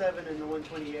version 7 and the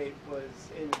 128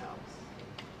 was in-house.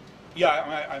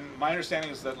 Yeah, my understanding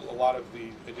is that a lot of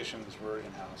the editions were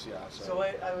in-house, yeah. So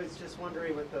I was just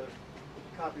wondering with the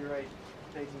copyright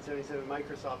 1977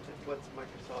 Microsoft, what's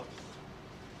Microsoft's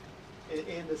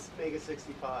in this Mega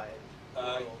 65?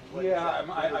 I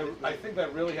think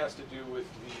that really has to do with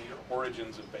the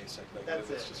origins of BASIC. That's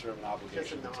it's it. just sort of an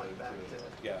obligation Just a nod back to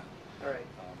it. Yeah. All right.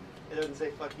 It doesn't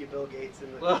say "fuck you, Bill Gates"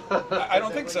 in the. I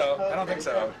don't think so. I don't think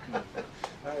so. All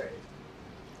right.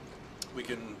 We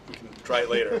can try it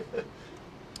later.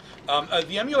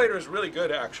 The emulator is really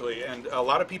good, actually, and a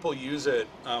lot of people use it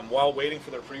while waiting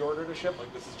for their pre-order to ship.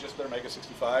 Like, this is just their Mega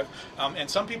 65. And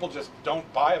some people just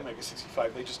don't buy a Mega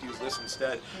 65, they just use this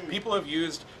instead. People have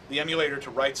used the emulator to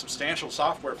write substantial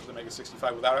software for the Mega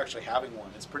 65 without actually having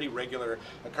one. It's a pretty regular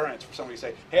occurrence for somebody to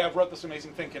say, hey, I've wrote this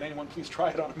amazing thing, can anyone please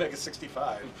try it on a Mega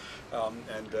 65?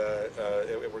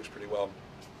 It works pretty well.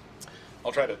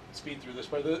 I'll try to speed through this,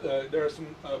 but there are some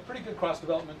pretty good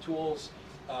cross-development tools.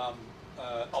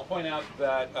 I'll point out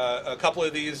that a couple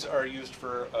of these are used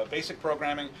for basic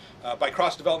programming. By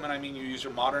cross-development, I mean you use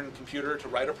your modern computer to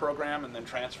write a program and then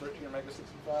transfer it to your Mega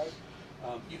 65.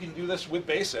 You can do this with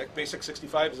BASIC. BASIC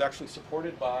 65 is actually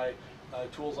supported by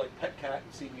tools like PetCat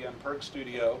and CBM Perg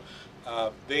Studio.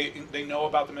 They know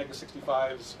about the Mega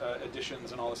 65's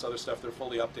editions and all this other stuff. They're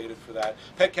fully updated for that.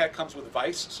 PetCat comes with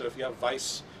Vice, so if you have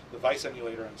Vice, the Vice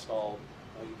emulator installed,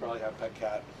 you probably have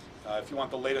PetCat. If you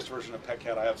want the latest version of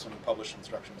PetCat, I have some published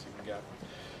instructions you can get.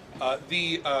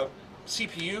 The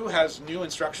CPU has new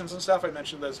instructions and stuff. I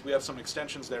mentioned this. We have some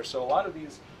extensions there. So a lot of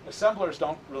these assemblers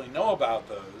don't really know about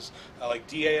those, like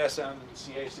DASM and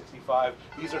CA65.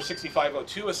 These are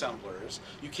 6502 assemblers.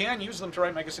 You can use them to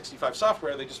write Mega 65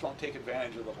 software. They just won't take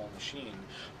advantage of the whole machine.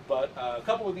 But a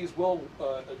couple of these will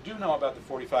do know about the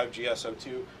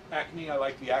 45GS02. Acme, I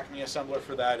like the Acme assembler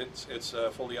for that. It's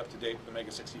fully up to date with the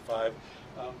Mega 65.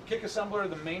 Kick Assembler,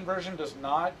 the main version, does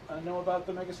not know about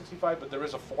the Mega 65, but there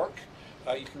is a fork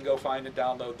you can go find and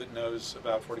download that knows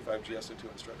about 45GS02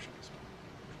 instructions.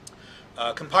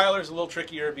 Compiler is a little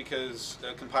trickier because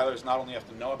compilers not only have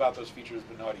to know about those features,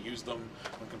 but know how to use them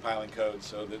when compiling code,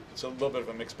 so that it's a little bit of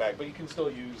a mixed bag. But you can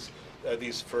still use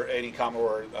these for any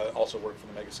Commodore, also work for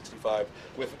the Mega 65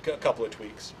 with a couple of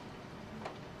tweaks.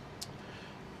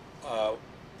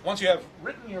 Once you have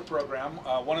written your program,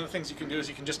 one of the things you can do is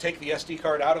you can just take the SD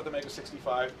card out of the Mega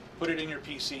 65, put it in your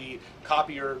PC,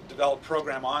 copy your developed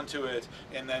program onto it,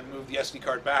 and then move the SD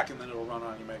card back, and then it'll run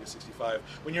on your Mega 65.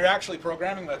 When you're actually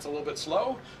programming, that's a little bit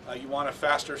slow. You want a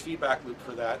faster feedback loop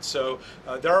for that. So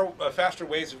there are faster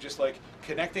ways of just like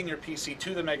connecting your PC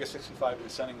to the Mega 65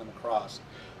 and sending them across.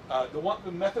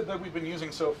 The method that we've been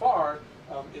using so far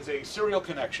is a serial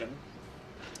connection.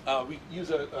 We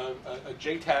use a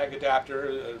JTAG adapter,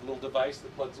 a little device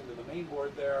that plugs into the main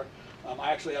board there.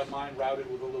 I actually have mine routed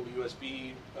with a little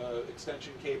USB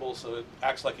extension cable, so it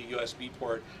acts like a USB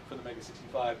port for the Mega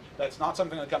 65. That's not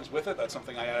something that comes with it. That's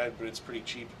something I added, but it's pretty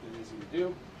cheap and easy to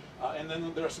do. And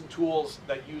then there are some tools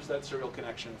that use that serial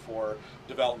connection for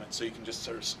development. So you can just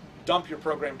sort of dump your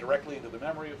program directly into the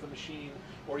memory of the machine,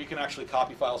 or you can actually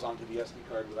copy files onto the SD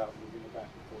card without moving it back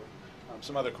and forth.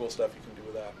 Some other cool stuff you can do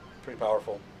with that. Pretty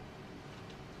powerful.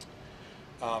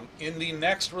 In the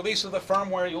next release of the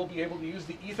firmware, you'll be able to use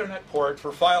the Ethernet port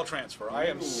for file transfer. I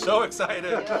am so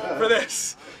excited for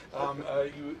this.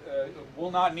 You will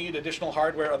not need additional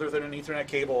hardware other than an Ethernet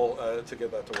cable to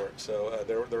get that to work. So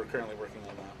they're currently working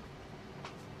on that.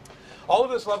 All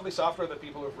of this lovely software that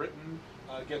people have written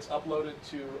gets uploaded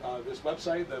to this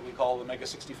website that we call the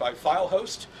Mega65 file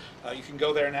host. You can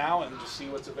go there now and just see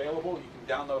what's available. You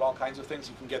can download all kinds of things.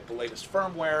 You can get the latest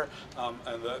firmware,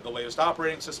 and the latest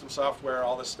operating system software,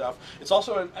 all this stuff. It's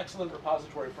also an excellent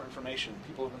repository for information.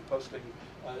 People have been posting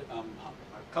a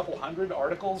couple hundred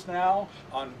articles now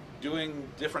on doing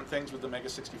different things with the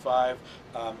Mega65,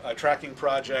 tracking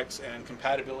projects and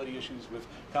compatibility issues with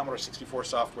Commodore 64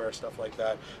 software, stuff like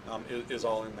that is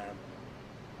all in there.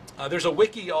 There's a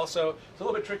wiki also. It's a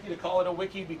little bit tricky to call it a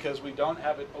wiki because we don't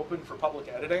have it open for public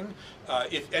editing.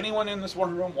 If anyone in this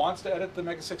one room wants to edit the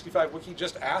Mega65 wiki,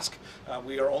 just ask.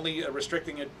 We are only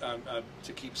restricting it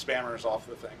to keep spammers off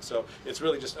the thing. So it's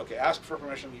really just, okay, ask for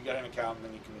permission, you get an account, and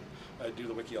then you can do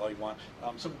the wiki all you want.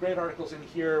 Some great articles in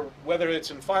here. Whether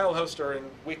it's in FileHost or in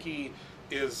wiki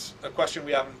is a question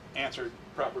we haven't answered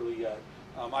properly yet.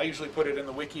 I usually put it in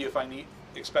the wiki if I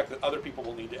expect that other people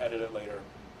will need to edit it later.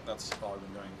 That's all I've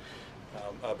been doing.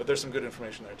 But there's some good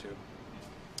information there too.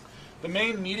 The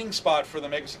main meeting spot for the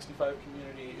Mega65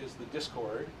 community is the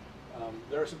Discord.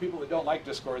 There are some people that don't like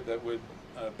Discord that would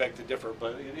beg to differ,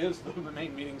 but it is the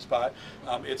main meeting spot.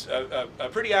 It's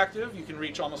pretty active. You can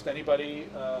reach almost anybody,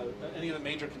 any of the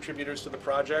major contributors to the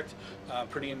project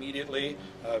pretty immediately,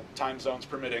 time zones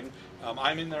permitting.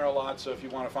 I'm in there a lot, so if you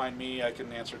want to find me, I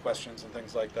can answer questions and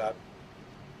things like that.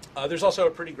 There's also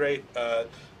a pretty great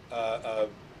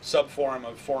sub-forum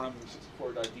of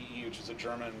forum64.de, which is a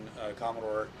German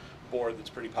Commodore board that's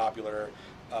pretty popular.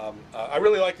 I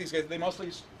really like these guys. They mostly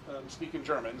speak in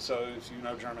German, so if you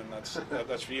know German,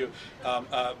 that's for you.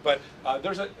 But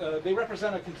they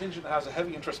represent a contingent that has a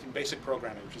heavy interest in basic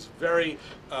programming, which is very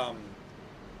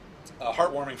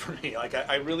heartwarming for me. Like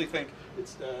I really think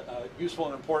it's useful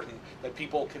and important that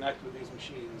people connect with these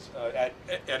machines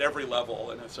at every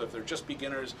level. And so if they're just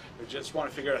beginners, they just want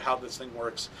to figure out how this thing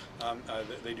works,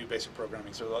 they do basic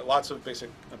programming. So lots of basic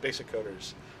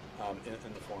coders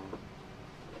in the forum.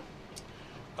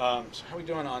 So how are we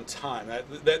doing on time?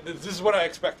 This is what I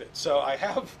expected. So I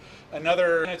have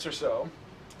another minutes or so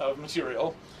of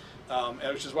material,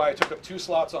 which is why I took up 2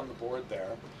 slots on the board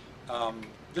there.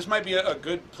 This might be a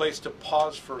good place to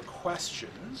pause for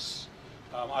questions.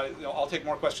 I'll take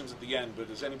more questions at the end, but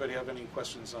does anybody have any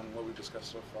questions on what we've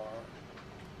discussed so far?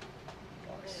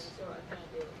 Okay, so I kind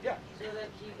of do. Yeah. So that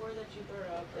keyboard that you brought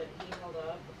up, that he held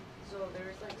up, so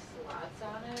there's like slots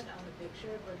on it on the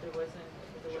picture, but there wasn't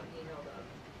the one he held up.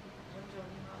 What I'm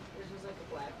talking about? This was like a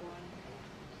black one.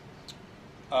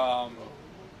 Oh,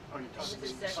 you're This talking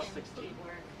is the second 16.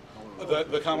 keyboard.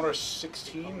 The Commodore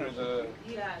 16 or the?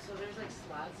 Yeah, so there's like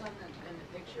slots on in the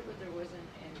picture, but there wasn't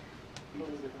in.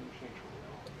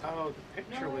 Oh, the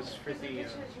picture No, was for because the.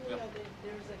 pictures you had,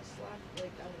 there was like slots,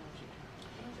 like I don't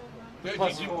know. Do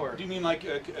Plus you- 4. Do you mean like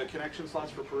connection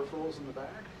slots for peripherals in the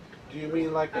back? Do you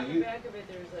mean like On the back of it,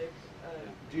 there's like.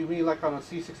 Do you mean like on a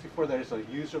C64 there's a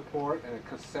user port and a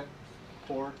cassette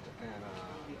port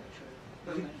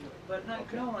and But not,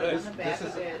 Okay. no, like This- on the back this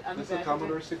of is it. On this the is a back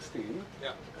Commodore of it, 16.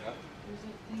 Yeah. there's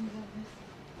like things on this.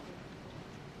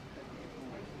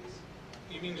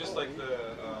 You mean just like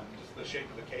the shape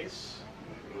of the case?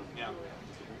 Yeah.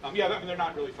 Yeah, I mean, they're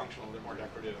not really functional. They're more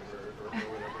decorative or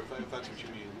whatever. If that's what you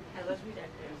mean. I love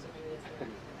redecorating, so maybe that's good.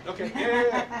 Okay.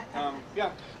 Yeah.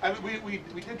 Yeah. I mean,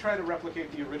 we did try to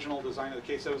replicate the original design of the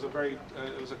case. It was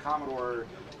a Commodore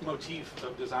motif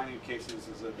of designing cases.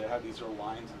 Is that they had these little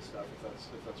lines and stuff. If that's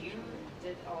what You you mean.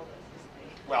 did all this,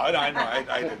 isn't it? Well, I know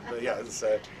I did. But yeah, it's, You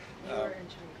were in charge.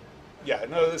 yeah.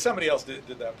 No, somebody else did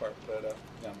that part. But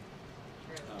yeah.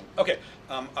 Okay,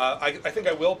 I think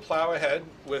I will plow ahead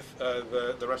with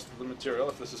the rest of the material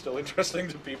if this is still interesting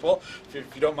to people.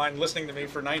 If you don't mind listening to me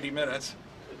for 90 minutes.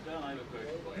 Don, I have a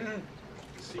question for you.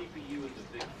 The CPU and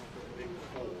the big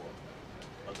 4,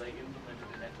 are they implemented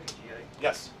in FPGA?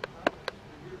 Yes.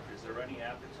 Is there any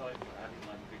appetite for adding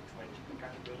like big 20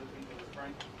 compatibility to the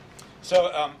frame?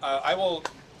 So I will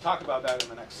talk about that in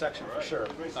the next section All for right. sure.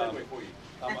 Great segue for you.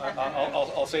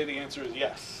 I'll say the answer is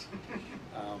yes.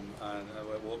 And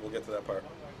we'll get to that part.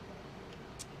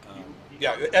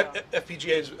 Yeah,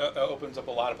 FPGAs opens up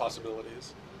a lot of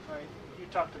possibilities. Right. You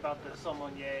talked about the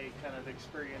sommelier kind of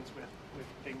experience with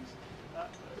things.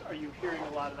 Are you hearing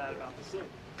a lot of that about the SID?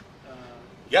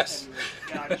 Yes.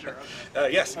 Yeah, I'm sure.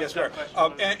 Okay. Yes, That's we are. my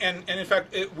question. And in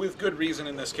fact, with good reason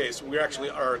in this case, we actually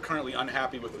are currently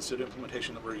unhappy with the SID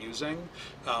implementation that we're using.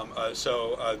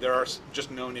 So there are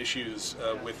just known issues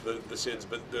with the SIDs,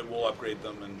 but then we'll upgrade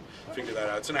them and figure that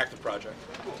out. It's an active project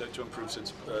to improve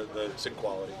SIDs, the SID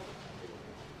quality.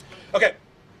 Okay.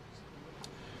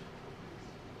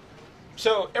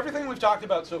 So everything we've talked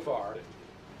about so far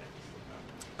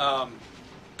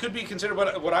could be considered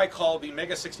what I call the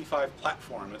Mega65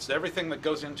 platform. It's everything that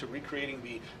goes into recreating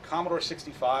the Commodore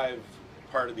 65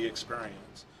 part of the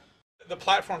experience. The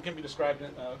platform can be described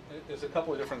as a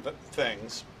couple of different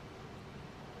things.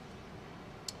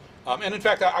 And in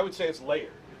fact, I would say it's layered.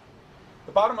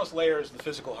 The bottommost layer is the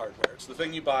physical hardware. It's the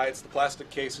thing you buy, it's the plastic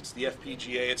case, it's the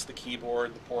FPGA, it's the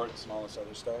keyboard, the ports, and all this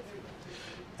other stuff.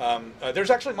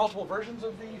 There's actually multiple versions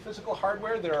of the physical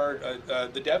hardware. There are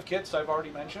the dev kits I've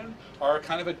already mentioned are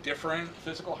kind of a different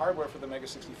physical hardware for the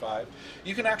Mega65.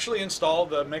 You can actually install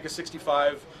the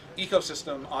Mega65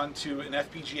 ecosystem onto an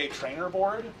FPGA trainer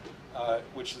board,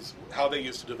 which is how they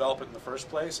used to develop it in the first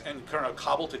place, and kind of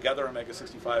cobble together a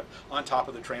Mega65 on top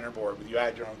of the trainer board, where you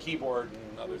add your own keyboard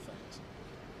and other things.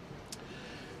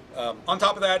 On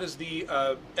top of that is the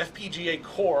FPGA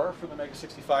core for the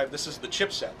Mega65. This is the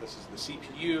chipset. This is the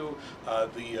CPU,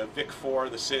 the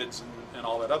VIC-4, the SIDS, and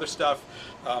all that other stuff.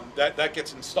 That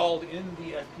gets installed in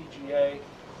the FPGA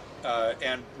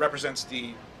and represents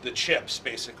the chips,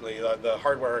 basically, the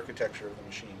hardware architecture of the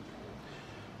machine.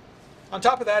 On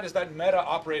top of that is that meta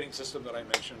operating system that I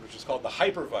mentioned, which is called the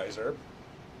hypervisor.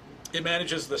 It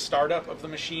manages the startup of the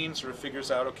machine, sort of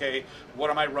figures out, okay, what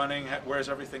am I running, where's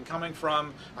everything coming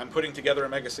from? I'm putting together a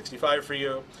Mega65 for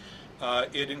you.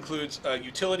 It includes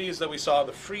utilities that we saw,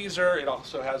 the freezer. It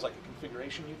also has like a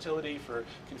configuration utility for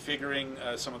configuring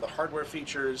some of the hardware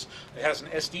features. It has an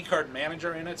SD card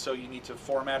manager in it, so you need to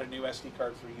format a new SD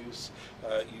card for use.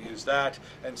 You use that,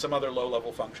 and some other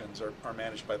low-level functions are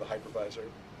managed by the hypervisor.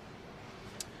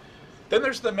 Then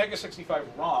there's the Mega65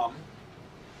 ROM,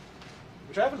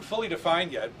 which I haven't fully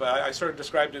defined yet, but I sort of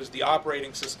described it as the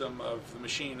operating system of the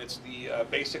machine. It's the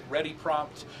basic ready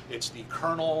prompt. It's the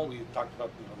kernel. We talked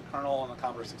about the kernel on the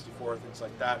Commodore 64, things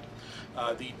like that.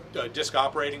 The disk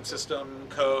operating system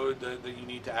code that you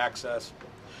need to access.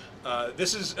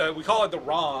 This is we call it the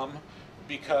ROM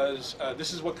because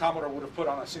this is what Commodore would have put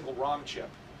on a single ROM chip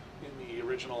in the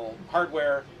original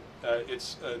hardware.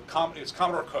 It's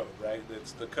Commodore code, right?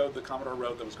 It's the code that Commodore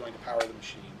wrote that was going to power the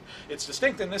machine. It's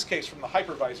distinct in this case from the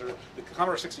hypervisor. The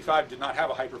Commodore 65 did not have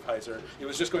a hypervisor. It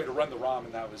was just going to run the ROM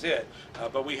and that was it.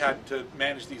 But we had to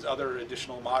manage these other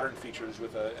additional modern features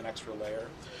with an extra layer.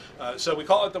 So we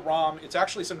call it the ROM. It's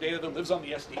actually some data that lives on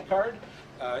the SD card.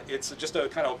 It's just a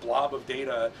kind of blob of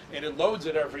data, and it loads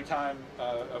it every time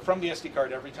from the SD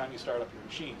card every time you start up your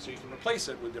machine. So you can replace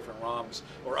it with different ROMs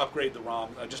or upgrade the ROM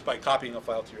just by copying a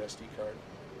file to your SD card.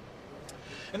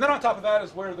 And then on top of that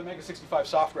is where the Mega65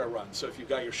 software runs. So if you've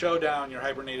got your Showdown, your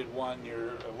Hibernated 1, your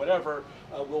whatever,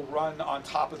 will run on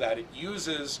top of that. It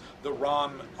uses the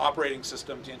ROM operating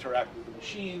system to interact with the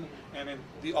machine, and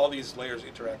all these layers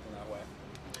interact in that way.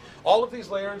 All of these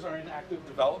layers are in active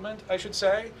development, I should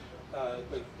say.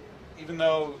 Even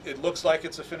though it looks like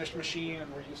it's a finished machine,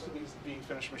 and we're used to these being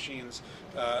finished machines,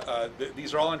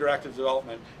 these are all under active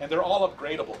development, and they're all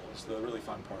upgradable. Is the really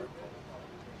fun part.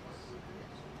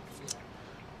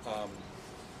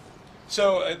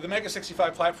 So the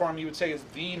Mega65 platform, you would say, is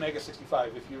the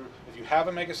Mega65. If you have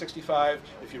a Mega65,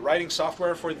 if you're writing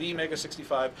software for the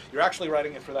Mega65, you're actually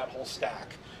writing it for that whole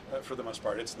stack. For the most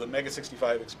part, it's the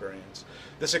Mega65 experience.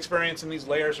 This experience and these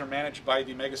layers are managed by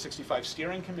the Mega65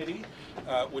 Steering Committee,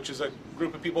 which is a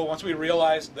group of people. Once we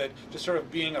realized that just sort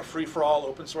of being a free-for-all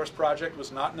open source project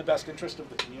was not in the best interest of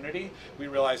the community, we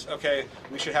realized, okay,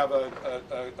 we should have a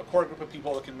core group of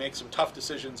people that can make some tough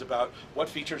decisions about what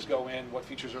features go in, what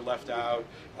features are left out,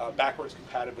 backwards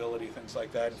compatibility, things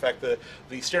like that. In fact, the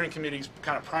Steering Committee's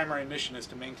kind of primary mission is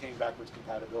to maintain backwards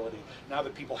compatibility. Now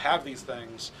that people have these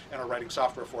things and are writing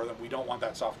software for them, we don't want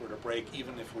that software to break,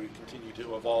 even if we continue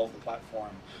to evolve the platform,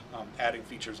 adding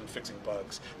features and fixing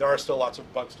bugs. There are still lots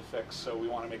of bugs to fix, so we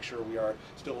want to make sure we are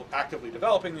still actively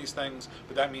developing these things,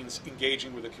 but that means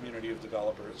engaging with a community of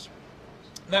developers.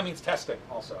 And that means testing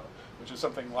also, which is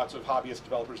something lots of hobbyist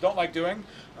developers don't like doing.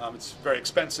 It's very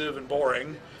expensive and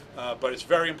boring, but it's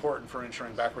very important for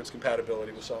ensuring backwards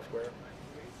compatibility with software.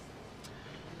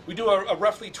 We do a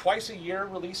roughly twice-a-year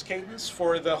release cadence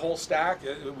for the whole stack.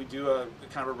 We do a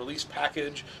kind of a release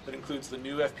package that includes the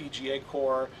new FPGA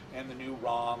core and the new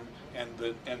ROM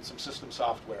and some system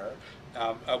software.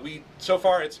 So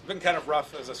far it's been kind of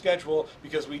rough as a schedule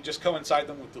because we just coincide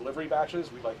them with delivery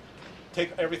batches. We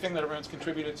take everything that everyone's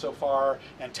contributed so far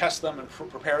and test them and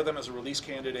prepare them as a release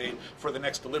candidate for the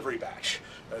next delivery batch.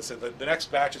 So the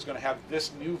next batch is going to have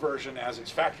this new version as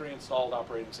its factory installed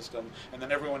operating system, and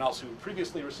then everyone else who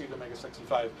previously received a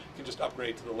Mega65 can just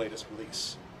upgrade to the latest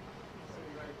release.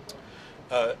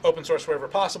 Open source wherever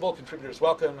possible, contributors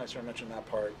welcome, I sort of mentioned that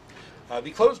part.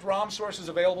 The closed ROM source is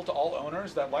available to all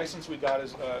owners. That license we got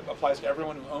applies to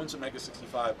everyone who owns a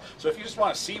Mega65. So if you just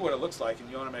want to see what it looks like and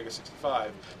you own a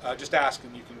Mega65, just ask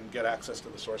and you can get access to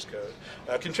the source code.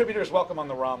 Contributors welcome on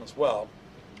the ROM as well.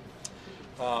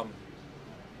 I'll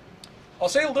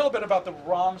say a little bit about the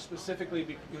ROM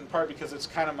specifically, in part because it's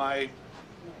kind of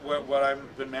what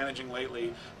I've been managing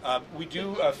lately. We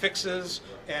do fixes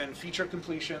and feature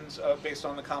completions based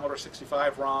on the Commodore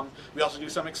 65 ROM. We also do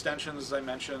some extensions, as I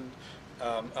mentioned.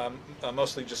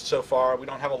 Mostly just so far. We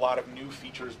don't have a lot of new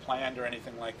features planned or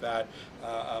anything like that,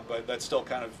 but that's still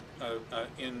kind of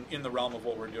in the realm of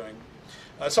what we're doing.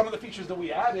 Some of the features that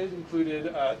we added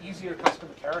included easier custom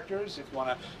characters. If you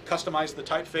want to customize the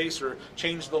typeface or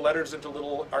change the letters into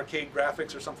little arcade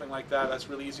graphics or something like that, that's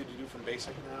really easy to do from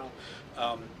BASIC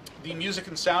now. The music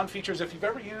and sound features, if you've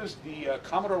ever used the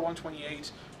Commodore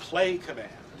 128 play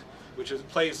command, which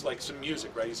plays like some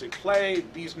music, right? You say play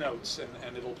these notes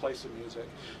and it'll play some music.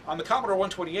 On the Commodore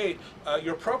 128,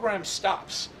 your program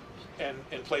stops and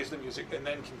plays the music and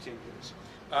then continues.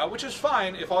 Which is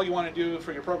fine if all you want to do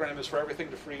for your program is for everything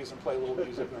to freeze and play a little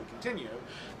music and then continue.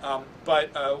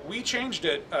 But we changed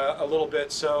it a little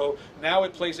bit, so now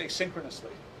it plays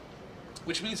asynchronously,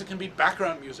 which means it can be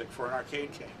background music for an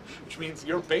arcade game, which means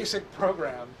your basic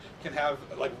program can have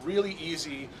like really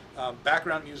easy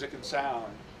background music and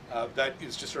sound that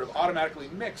is just sort of automatically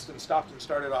mixed and stopped and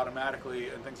started automatically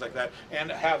and things like that, and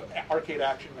have arcade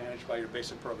action managed by your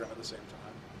basic program at the same time.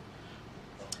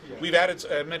 We've added,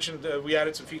 I mentioned, we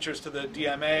added some features to the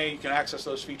DMA. You can access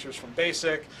those features from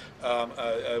BASIC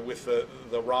with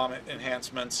the ROM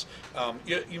enhancements.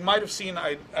 You might have seen,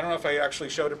 I don't know if I actually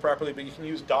showed it properly, but you can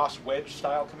use DOS wedge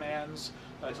style commands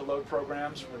to load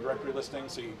programs from a directory listing.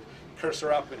 So you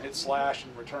cursor up and hit slash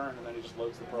and return, and then it just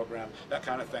loads the program, that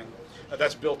kind of thing.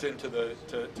 That's built into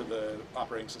the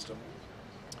operating system.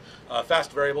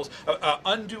 Fast variables.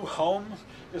 Undo home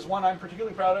is one I'm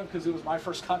particularly proud of because it was my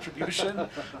first contribution.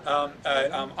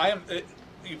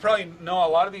 You probably know a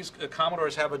lot of these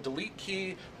Commodores have a delete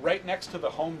key right next to the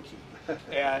home key.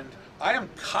 And I am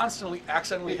constantly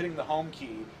accidentally hitting the home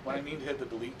key when I mean to hit the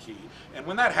delete key. And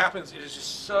when that happens, it is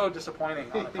just so disappointing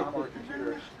on a Commodore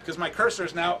computer because my cursor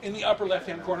is now in the upper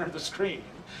left-hand corner of the screen.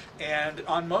 And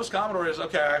on most Commodores,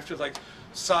 okay, I have to like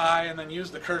sigh and then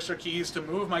use the cursor keys to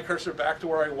move my cursor back to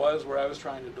where I was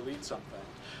trying to delete something.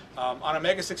 On a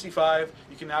Mega65,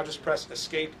 you can now just press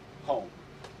Escape Home,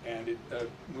 and it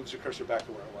moves your cursor back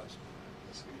to where it was.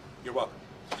 You're welcome.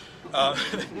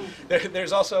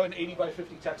 There's also an 80 by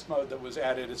 50 text mode that was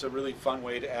added. It's a really fun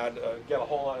way to add, get a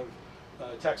whole lot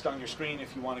of text on your screen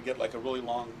if you want to get like a really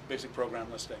long basic program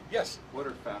listing. Yes? What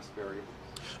are fast variables?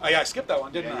 Yeah, I skipped that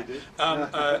one, didn't I?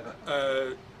 You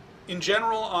did. In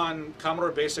general, on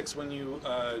Commodore Basics, when you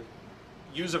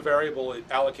use a variable, it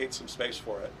allocates some space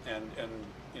for it, and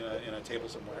in a table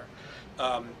somewhere.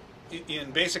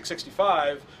 In Basic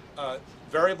 65,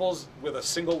 variables with a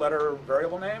single letter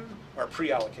variable name are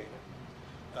pre-allocated.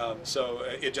 So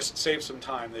it just saves some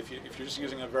time. If you're just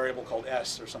using a variable called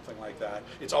S or something like that,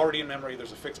 it's already in memory,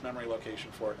 there's a fixed memory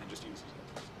location for it, and it just uses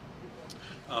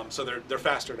it. So they're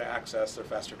faster to access, they're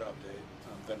faster to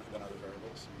update than other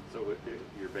variables. So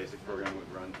your basic program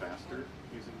would run faster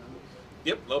using those?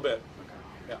 Yep, a little bit.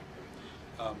 Okay.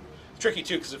 Yeah. Tricky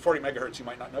too, because at 40 megahertz you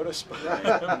might not notice,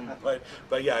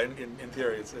 but yeah, in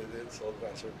theory it's a little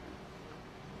faster.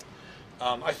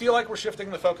 I feel like we're shifting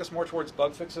the focus more towards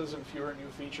bug fixes and fewer new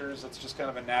features. It's just kind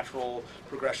of a natural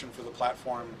progression for the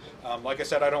platform. Like I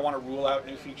said, I don't want to rule out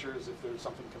new features if there's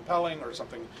something compelling or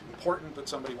something important that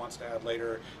somebody wants to add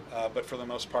later, but for the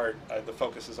most part, the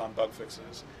focus is on bug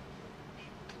fixes.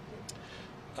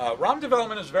 ROM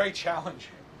development is very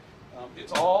challenging.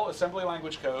 It's all assembly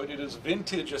language code. It is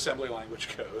vintage assembly language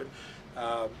code.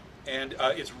 And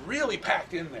it's really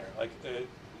packed in there. Like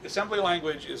assembly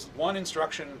language is one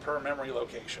instruction per memory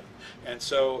location. And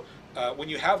so when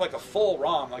you have like a full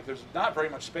ROM, like there's not very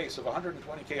much space. Of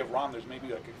 120K of ROM, there's maybe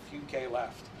like a few K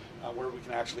left where we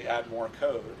can actually add more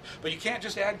code. But you can't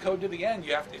just add code to the end.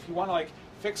 You have to, if you want to like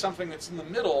fix something that's in the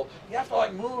middle, you have to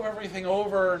like move everything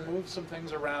over and move some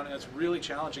things around, and it's really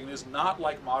challenging. It is not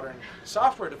like modern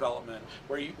software development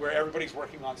where everybody's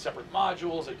working on separate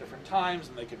modules at different times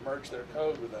and they can merge their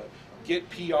code with a Git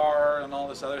PR and all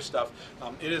this other stuff.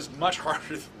 It is much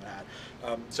harder than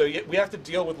that. So we have to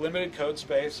deal with limited code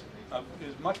space. It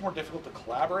is much more difficult to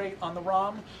collaborate on the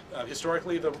ROM.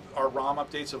 Historically, our ROM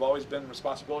updates have always been the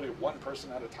responsibility of one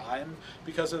person at a time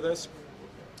because of this.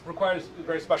 Requires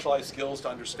very specialized skills to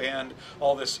understand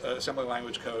all this assembly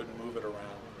language code and move it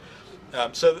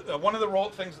around. So one of the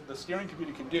things that the steering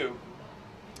committee can do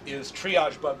is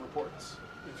triage bug reports.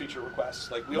 If feature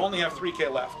requests. Like, we only have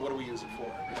 3K left. What do we use it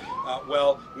for?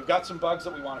 Well, we've got some bugs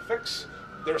that we want to fix.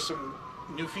 There's some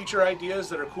new feature ideas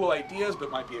that are cool ideas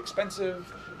but might be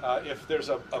expensive. If there's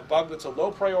a bug that's a low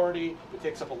priority, it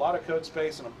takes up a lot of code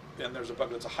space, and there's a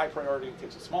bug that's a high priority, it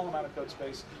takes a small amount of code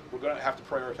space, we're going to have to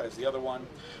prioritize the other one.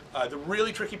 The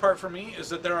really tricky part for me is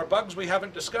that there are bugs we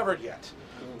haven't discovered yet.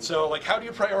 So, like, how do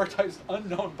you prioritize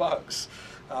unknown bugs?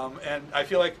 And I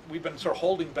feel like we've been sort of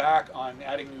holding back on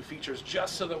adding new features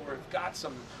just so that we've got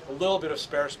a little bit of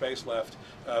spare space left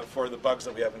for the bugs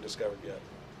that we haven't discovered yet.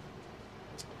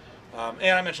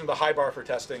 And I mentioned the high bar for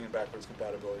testing and backwards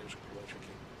compatibility, which could be really tricky.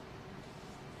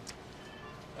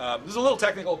 This is a little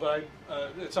technical, but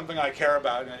it's something I care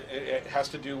about. And it has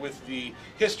to do with the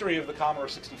history of the Commodore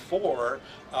 64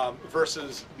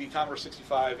 versus the Commodore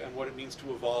 65 and what it means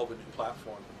to evolve a new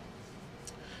platform.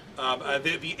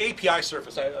 The API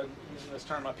surface, I'm using this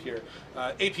term up here.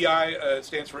 API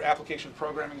stands for Application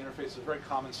Programming Interface. It's a very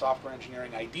common software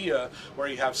engineering idea where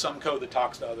you have some code that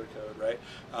talks to other code, right?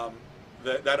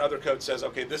 That other code says,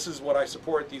 okay, this is what I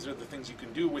support, these are the things you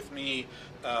can do with me,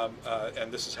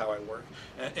 and this is how I work.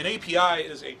 An API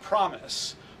is a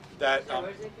promise that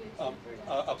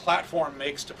a platform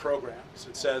makes to programs.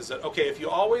 It says that, okay, if you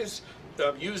always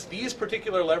use these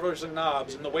particular levers and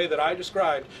knobs in the way that I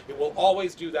described, it will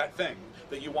always do that thing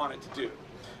that you want it to do.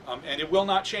 And it will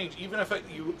not change. Even if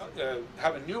you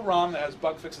have a new ROM that has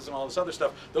bug fixes and all this other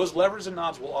stuff, those levers and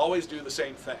knobs will always do the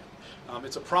same thing.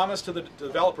 It's a promise to the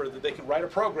developer that they can write a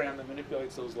program that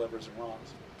manipulates those levers and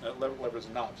levers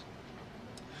and knobs.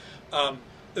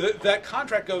 That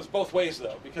contract goes both ways,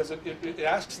 though, because it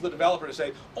asks the developer to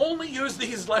say, only use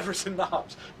these levers and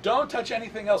knobs. Don't touch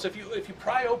anything else. If you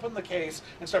pry open the case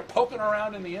and start poking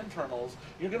around in the internals,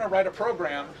 you're going to write a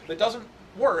program that doesn't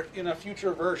work in a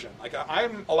future version. Like,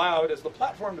 I'm allowed, as the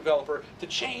platform developer, to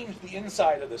change the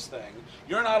inside of this thing.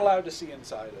 You're not allowed to see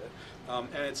inside it. And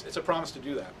it's a promise to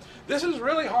do that. This is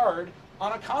really hard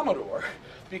on a Commodore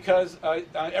because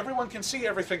everyone can see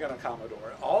everything on a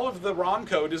Commodore. All of the ROM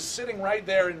code is sitting right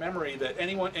there in memory that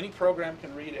any program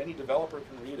can read, any developer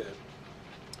can read it.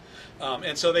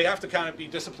 And so they have to kind of be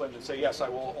disciplined and say, yes, I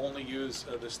will only use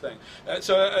this thing.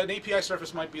 So an API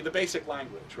surface might be the basic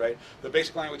language, right? The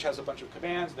basic language has a bunch of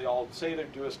commands. They all say they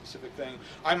do a specific thing.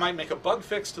 I might make a bug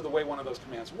fix to the way one of those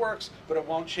commands works, but it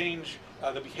won't change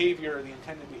the behavior, the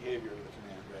intended behavior of the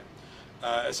command,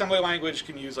 right? Assembly language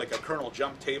can use like a kernel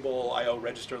jump table, I/O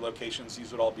register locations.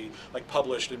 These would all be like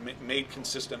published and made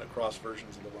consistent across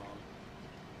versions of the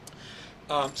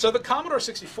ROM. So the Commodore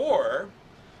 64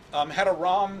 had a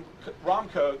ROM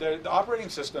code. The operating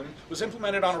system was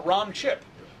implemented on a ROM chip.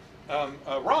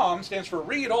 ROM stands for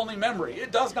read-only memory.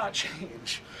 It does not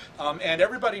change. And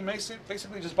everybody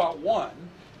basically just bought one,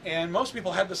 and most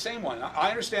people had the same one. I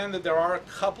understand that there are a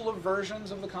couple of versions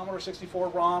of the Commodore 64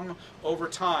 ROM over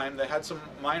time that had some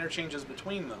minor changes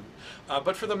between them.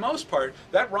 But for the most part,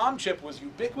 that ROM chip was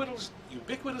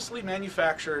ubiquitously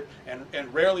manufactured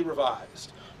and rarely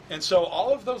revised. And so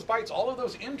all of those bytes, all of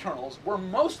those internals were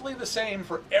mostly the same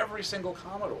for every single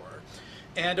Commodore.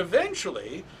 And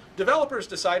eventually, developers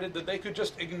decided that they could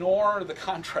just ignore the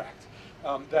contract.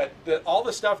 That all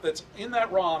the stuff that's in that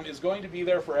ROM is going to be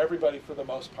there for everybody for the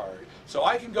most part. So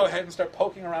I can go ahead and start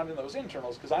poking around in those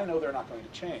internals because I know they're not going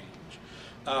to change.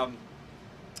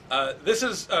 This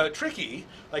is tricky.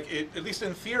 Like, at least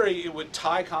in theory, it would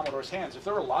tie Commodore's hands. If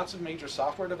there were lots of major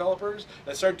software developers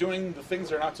that start doing the things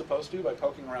they're not supposed to by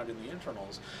poking around in the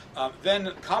internals,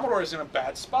 then Commodore is in a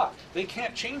bad spot. They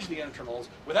can't change the internals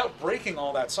without breaking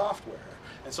all that software.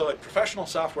 And so, like professional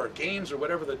software, games, or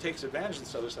whatever that takes advantage of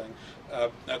this other thing,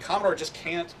 Commodore just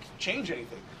can't change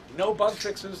anything. No bug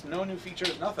fixes, no new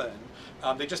features, nothing.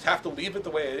 They just have to leave it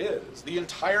the way it is. The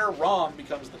entire ROM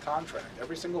becomes the contract,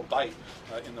 every single byte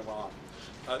in the ROM.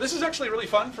 This is actually really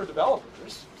fun for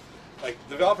developers. Like,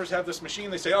 developers have this machine,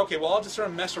 they say, okay, well, I'll just sort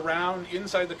of mess around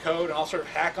inside the code and I'll sort of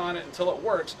hack on it until it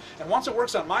works. And once it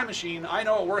works on my machine, I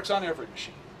know it works on every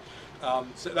machine.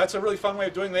 So that's a really fun way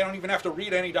of doing it. They don't even have to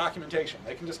read any documentation.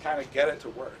 They can just kind of get it to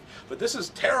work. But this is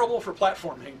terrible for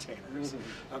platform maintainers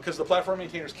because the platform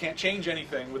maintainers can't change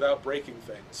anything without breaking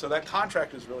things. So that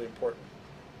contract is really important.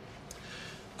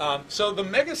 So the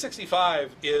Mega65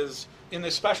 is in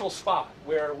this special spot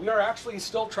where we are actually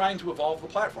still trying to evolve the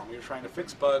platform. We are trying to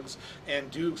fix bugs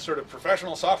and do sort of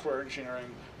professional software engineering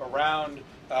around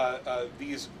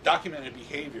these documented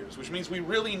behaviors, which means we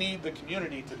really need the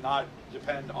community to not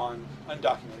depend on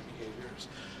undocumented behaviors.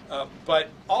 But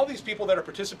all these people that are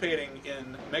participating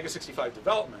in Mega65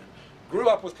 development grew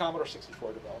up with Commodore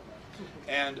 64 development.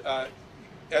 And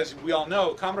as we all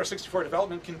know, Commodore 64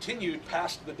 development continued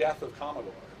past the death of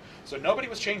Commodore. So nobody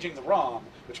was changing the ROM,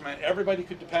 which meant everybody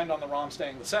could depend on the ROM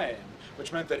staying the same,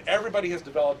 which meant that everybody has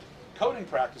developed coding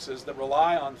practices that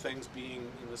rely on things being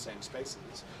in the same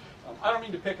spaces. I don't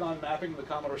mean to pick on mapping the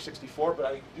Commodore 64, but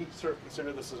I do sort of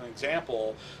consider this as an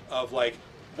example of like,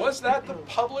 was that the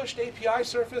published API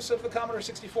surface of the Commodore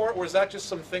 64, or is that just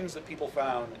some things that people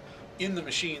found in the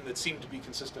machine that seemed to be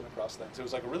consistent across things? It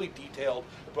was like a really detailed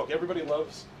book. Everybody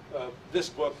loves this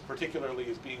book particularly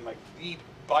as being like the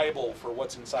Bible for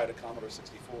what's inside a Commodore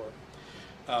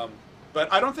 64.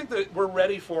 But I don't think that we're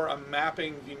ready for a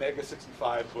mapping the Mega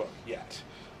 65 book yet.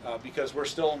 Because we're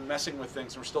still messing with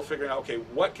things, and we're still figuring out, okay,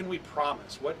 what can we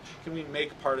promise? What can we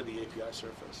make part of the API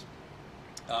surface?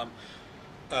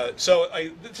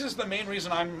 This is the main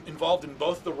reason I'm involved in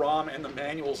both the ROM and the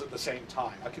manuals at the same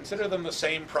time. I consider them the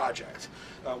same project.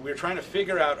 We're trying to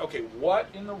figure out, okay, what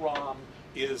in the ROM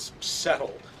is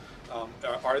settled?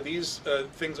 Are these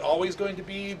things always going to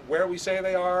be where we say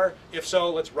they are? If so,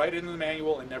 let's write it in the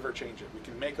manual and never change it. We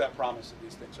can make that promise that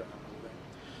these things are not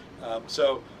moving.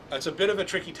 So it's a bit of a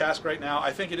tricky task right now.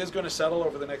 I think it is going to settle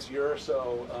over the next year or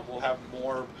so. We'll have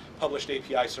more published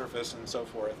API surface and so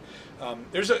forth.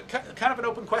 There's a kind of an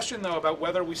open question, though, about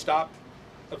whether we stop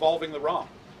evolving the ROM.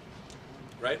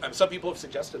 Right? Some people have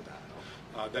suggested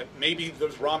that maybe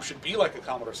those ROM should be like a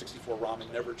Commodore 64 ROM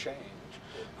and never change.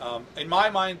 In my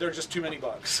mind, there are just too many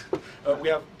bugs. We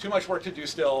have too much work to do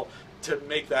still to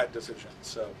make that decision.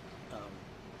 So,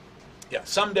 yeah,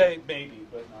 someday maybe,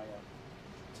 but not yet.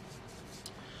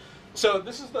 So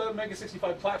this is the Mega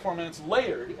 65 platform, and it's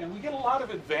layered, and we get a lot of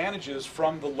advantages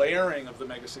from the layering of the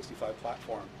Mega 65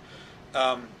 platform.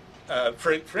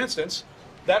 For instance,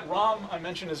 that ROM I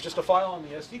mentioned is just a file on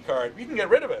the SD card. You can get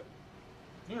rid of it.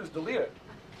 You can just delete it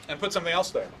and put something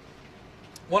else there.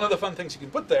 One of the fun things you can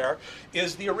put there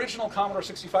is the original Commodore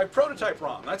 65 prototype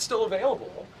ROM. That's still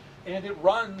available, and it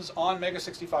runs on Mega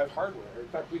 65 hardware. In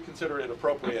fact, we consider it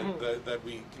appropriate that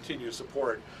we continue to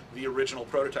support the original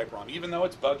prototype ROM. Even though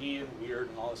it's buggy and weird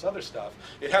and all this other stuff,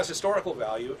 it has historical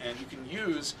value, and you can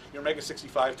use your Mega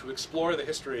 65 to explore the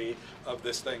history of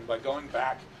this thing by going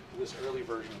back to this early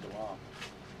version of the ROM.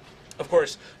 Of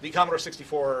course, the Commodore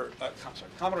 65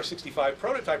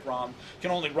 prototype ROM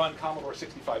can only run Commodore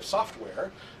 65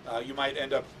 software. You might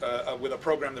end up with a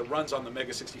program that runs on the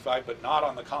Mega 65 but not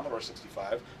on the Commodore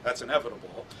 65. That's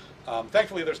inevitable.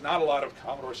 Thankfully, there's not a lot of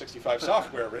Commodore 65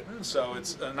 software written, so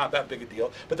it's not that big a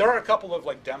deal. But there are a couple of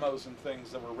like demos and things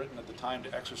that were written at the time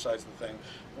to exercise the thing.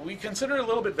 We consider it a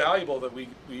little bit valuable that we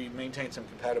maintain some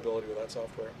compatibility with that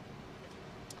software.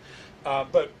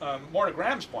 But more to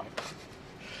Graham's point,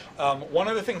 one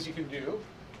of the things you can do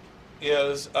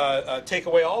is take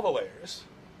away all the layers,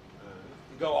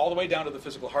 and go all the way down to the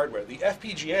physical hardware. The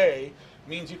FPGA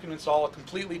means you can install a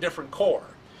completely different core,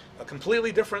 a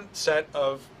completely different set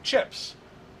of chips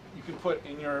you can put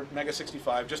in your Mega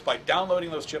 65 just by downloading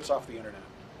those chips off the internet.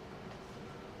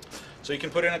 So you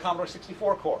can put in a Commodore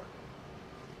 64 core.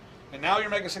 And now your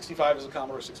Mega 65 is a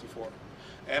Commodore 64.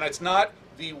 And it's not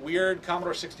the weird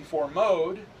Commodore 64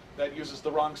 mode that uses the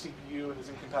wrong CPU and is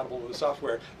incompatible with the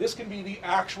software. This can be the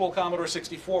actual Commodore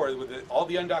 64 with all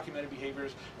the undocumented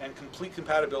behaviors and complete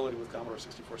compatibility with Commodore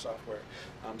 64 software.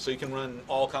 So you can run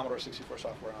all Commodore 64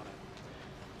 software on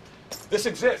it. This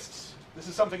exists. This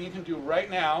is something you can do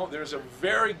right now. There's a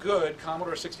very good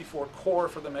Commodore 64 core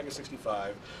for the Mega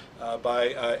 65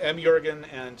 by M. Jurgen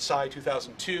and Psy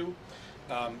 2002.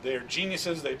 They're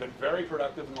geniuses. They've been very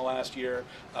productive in the last year,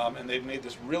 and they've made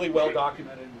this really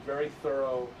well-documented and very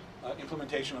thorough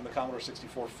implementation of the Commodore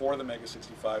 64 for the Mega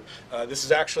 65. This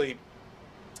is actually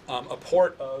a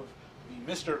port of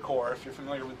the MiSTer core, if you're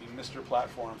familiar with the MiSTer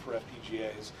platform for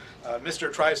FPGAs.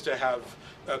 MiSTer tries to have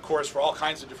cores for all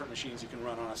kinds of different machines you can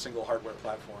run on a single hardware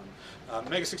platform. The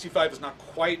Mega 65 is not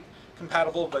quite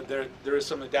compatible, but there is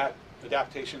some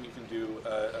adaptation you can do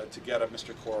to get a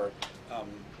MiSTer core.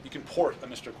 You can port a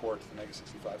MiSTer core to the Mega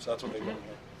 65, so that's what they've done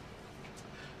here.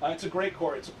 It's a great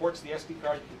core. It supports the SD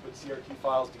card. You can put CRT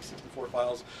files, D64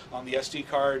 files on the SD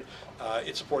card.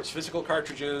 It supports physical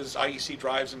cartridges, IEC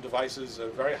drives and devices, a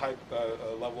very high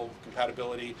level of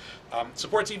compatibility.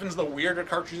 Supports even the weirder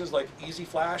cartridges like Easy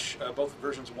Flash, both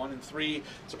versions 1 and 3. It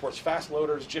supports fast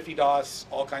loaders, Jiffy DOS,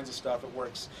 all kinds of stuff. It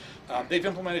works. They've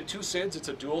implemented 2 SIDs. It's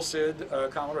a dual SID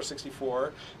Commodore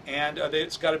 64, and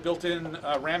it's got a built-in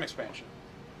RAM expansion.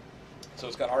 So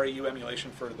it's got RAU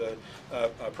emulation for the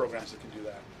programs that can do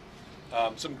that.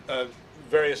 Some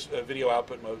various video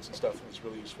output modes and stuff, and it's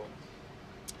really useful.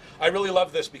 I really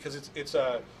love this because it's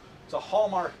a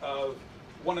hallmark of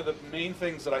one of the main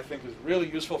things that I think is really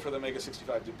useful for the Mega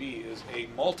 65 to be is a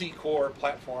multi-core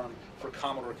platform for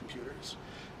Commodore computers,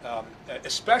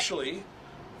 especially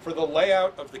for the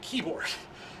layout of the keyboard.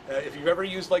 If you've ever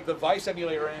used like the Vice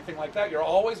emulator or anything like that, you're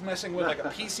always messing with like a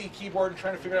PC keyboard and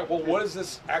trying to figure out, well, what does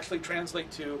this actually translate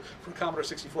to from Commodore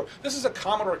 64? This is a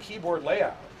Commodore keyboard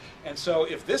layout. And so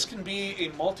if this can be a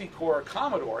multi-core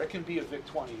Commodore, it can be a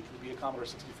VIC-20, it can be a Commodore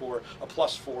 64, a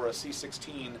Plus4, a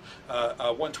C16,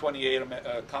 a 128,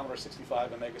 a Commodore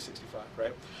 65, a Mega 65,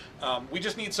 right? We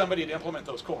just need somebody to implement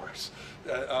those cores.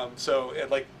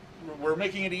 We're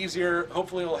making it easier.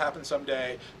 Hopefully it'll happen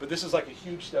someday, but this is like a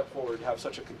huge step forward to have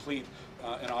such a complete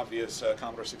and obvious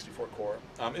Commodore 64 core.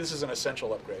 This is an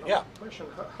essential upgrade. Yeah? Question,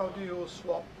 how do you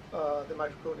swap the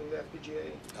microcode in the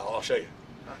FPGA? I'll show you.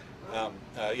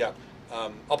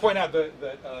 I'll point out that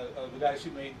the guys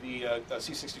who made the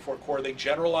C64 core, they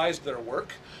generalized their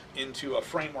work into a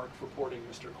framework for porting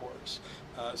MR cores.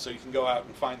 So you can go out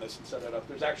and find this and set it up.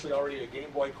 There's actually already a Game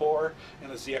Boy core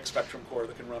and a ZX Spectrum core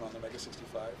that can run on the Mega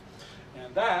 65.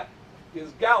 And that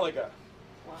is Galaga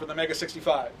for the Mega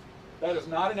 65. That is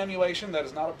not an emulation, that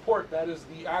is not a port, that is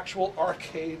the actual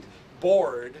arcade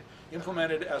board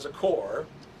implemented as a core.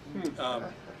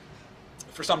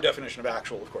 For some definition of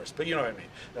actual, of course, but you know what I mean.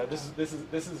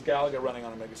 This is Galaga running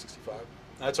on a Mega 65.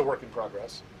 That's a work in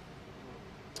progress.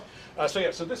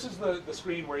 So this is the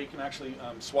screen where you can actually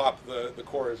swap the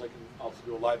cores. I can also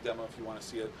do a live demo if you want to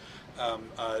see it.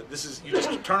 This is, you just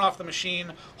turn off the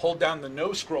machine, hold down the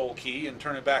no scroll key, and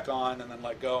turn it back on, and then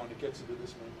let go, and it gets into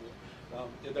this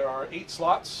menu. There are 8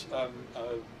 slots.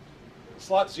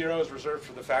 Slot 0 is reserved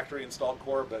for the factory installed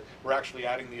core, but we're actually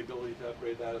adding the ability to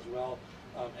upgrade that as well.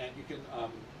 And you can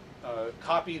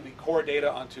copy the core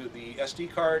data onto the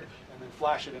SD card and then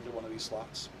flash it into one of these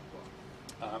slots.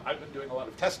 I've been doing a lot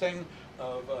of testing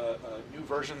of new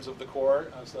versions of the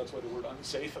core, so that's why the word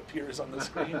unsafe appears on the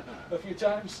screen a few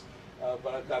times.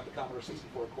 But I've got the Commodore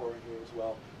 64 core in here as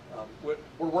well.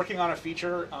 We're working on a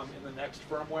feature in the next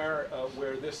firmware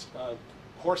where this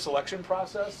core selection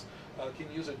process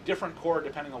can use a different core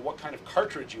depending on what kind of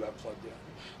cartridge you have plugged in.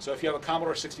 So if you have a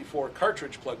Commodore 64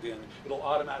 cartridge plugged in, it'll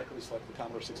automatically select the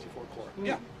Commodore 64 core.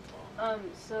 Yeah.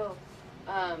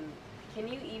 Can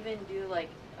you even do like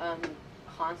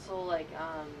console, like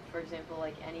for example,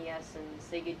 like NES and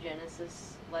Sega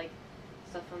Genesis, like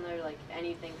stuff on there, like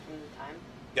anything from the time?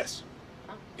 Yes.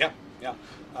 Huh? Yeah.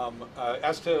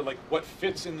 As to like what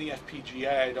fits in the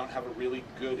FPGA, I don't have a really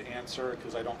good answer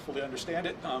because I don't fully understand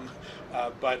it.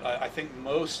 But I think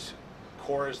most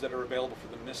cores that are available for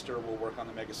the MR will work on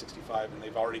the Mega 65, and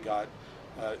they've already got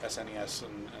SNES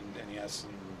and NES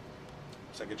and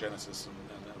Sega Genesis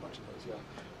and a bunch of those.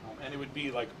 Yeah, and it would be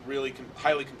like really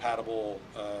highly compatible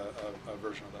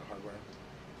version of that hardware.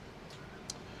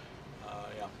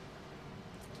 Yeah.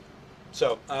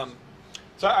 So.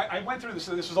 So I went through this.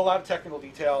 So this was a lot of technical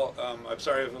detail. I'm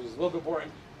sorry if it was a little bit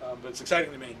boring, but it's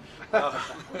exciting to me. But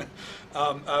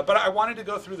I wanted to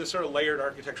go through this sort of layered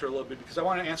architecture a little bit because I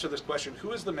want to answer this question: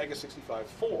 who is the Mega 65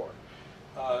 for?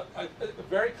 A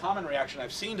very common reaction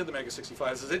I've seen to the Mega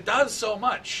 65 is it does so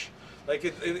much. Like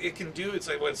it can do. It's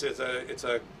like it's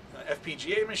a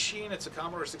FPGA machine, it's a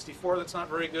Commodore 64 that's not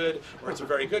very good, or it's a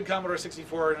very good Commodore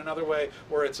 64 in another way,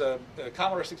 or it's a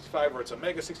Commodore 65, or it's a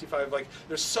Mega 65. Like,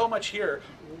 there's so much here.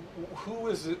 Who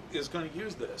is going to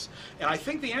use this? And I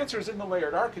think the answer is in the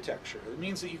layered architecture. It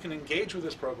means that you can engage with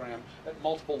this program at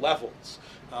multiple levels.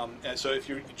 And so if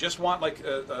you just want like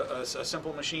a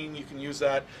simple machine, you can use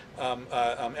that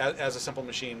as a simple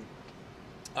machine.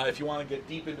 If you want to get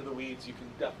deep into the weeds, you can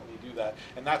definitely do that.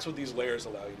 And that's what these layers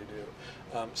allow you to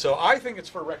do. So I think it's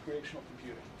for recreational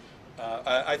computing.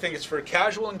 I think it's for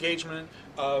casual engagement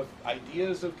of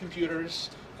ideas of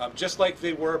computers, just like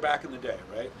they were back in the day,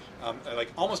 right?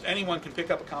 Like almost anyone can pick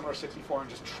up a Commodore 64 and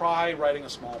just try writing a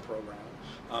small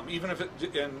program. Even if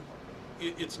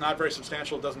it's not very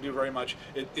substantial, it doesn't do very much,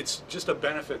 it's just a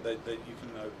benefit that you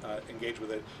can engage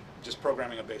with it, just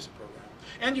programming a basic program.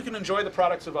 And you can enjoy the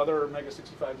products of other Mega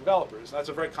 65 developers. That's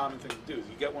a very common thing to do.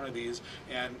 You get one of these,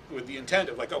 and with the intent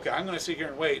of like, okay, I'm going to sit here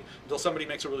and wait until somebody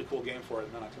makes a really cool game for it,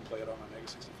 and then I can play it on my Mega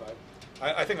 65.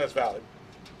 I think that's valid.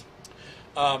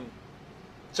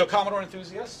 So Commodore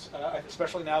enthusiasts,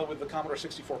 especially now with the Commodore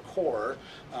 64 core,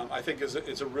 I think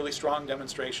is a really strong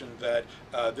demonstration that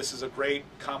this is a great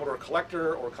Commodore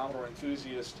collector or Commodore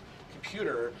enthusiast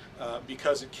computer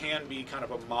because it can be kind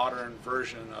of a modern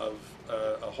version of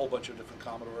a whole bunch of different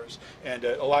Commodores and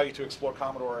allow you to explore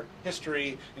Commodore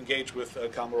history, engage with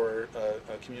Commodore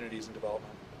communities and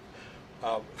development.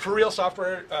 For real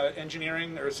software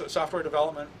engineering or software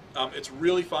development, It's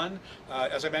really fun.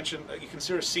 As I mentioned, you can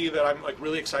sort of see that I'm like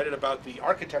really excited about the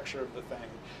architecture of the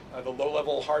thing, the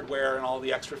low-level hardware and all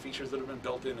the extra features that have been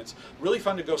built in. It's really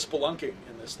fun to go spelunking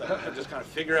in this thing and just kind of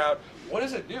figure out what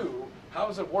does it do, how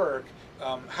does it work,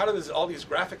 how do all these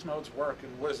graphics modes work,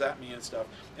 and what does that mean and stuff.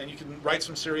 And you can write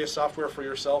some serious software for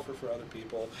yourself or for other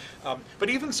people. But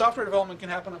even software development can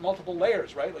happen at multiple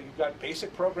layers, right? Like you've got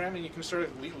basic programming, you can sort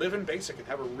of live in basic and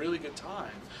have a really good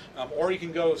time. Or you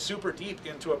can go super deep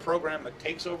into a program that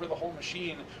takes over the whole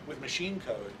machine with machine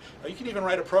code. You can even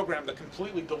write a program that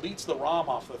completely deletes the ROM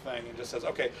off the thing and just says,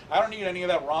 okay, I don't need any of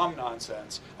that ROM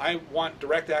nonsense. I want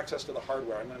direct access to the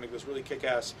hardware. I'm going to make this really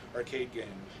kick-ass arcade game,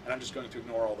 and I'm just going to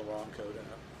ignore all the ROM code in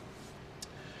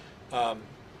it.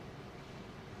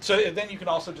 So then you can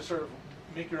also just sort of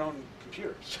make your own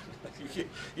computers.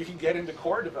 You can get into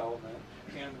core development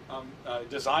and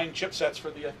design chipsets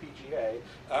for the FPGA.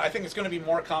 I think it's going to be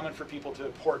more common for people to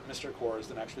port Mr. Cores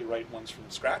than actually write ones from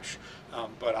scratch.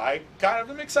 But I kind of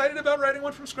am excited about writing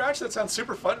one from scratch. That sounds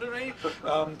super fun to me.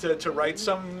 To write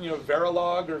some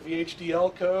Verilog or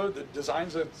VHDL code that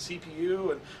designs a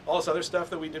CPU and all this other stuff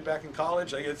that we did back in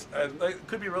college. Like it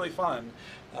could be really fun,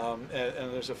 and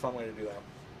there's a fun way to do that.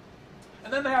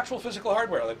 And then the actual physical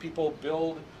hardware, like people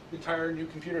build entire new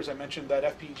computers. I mentioned that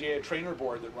FPGA trainer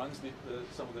board that runs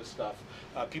some of this stuff.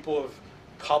 People have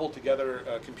cobbled together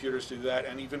computers to do that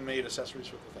and even made accessories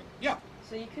for the thing. Yeah?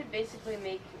 So you could basically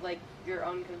make like your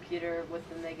own computer with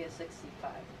the Mega65.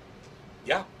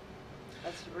 Yeah.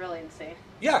 That's really insane.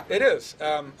 Yeah, it is.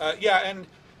 Yeah, and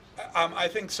I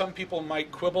think some people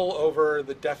might quibble over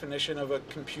the definition of a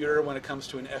computer when it comes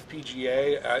to an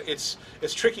FPGA. It's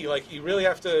tricky. Like you really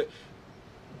have to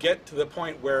get to the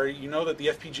point where you know that the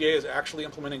FPGA is actually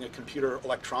implementing a computer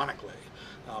electronically.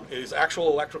 It is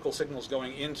actual electrical signals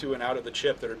going into and out of the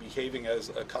chip that are behaving as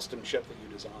a custom chip that you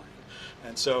designed.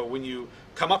 And so when you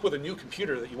come up with a new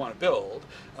computer that you want to build,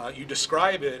 you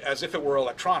describe it as if it were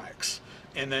electronics,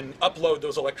 and then upload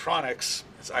those electronics.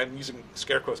 I'm using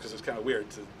scare quotes because it's kind of weird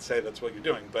to say that's what you're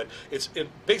doing, but it's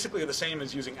basically the same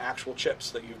as using actual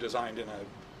chips that you've designed in a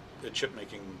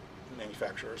chip-making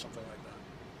manufacturer or something like that.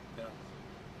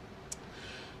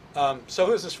 So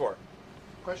who is this for?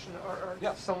 Question: Are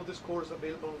Yeah. some of these cores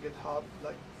available on GitHub,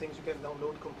 like things you can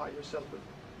download, compile yourself with?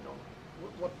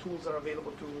 What tools are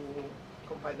available to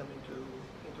compile them into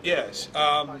Yes.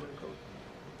 Binary code?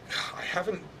 I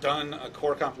haven't done a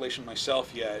core compilation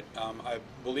myself yet. I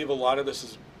believe a lot of this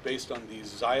is based on the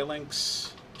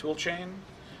Xilinx toolchain,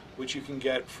 which you can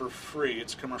get for free.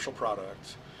 It's a commercial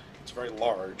product. It's very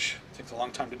large. It takes a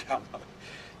long time to download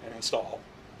and install.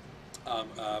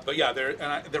 But yeah,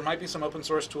 there might be some open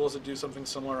source tools that do something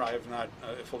similar. I have not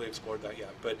fully explored that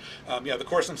yet. But yeah, the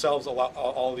cores themselves,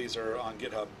 all of these are on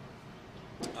GitHub,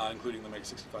 including the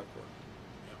Mega65 core.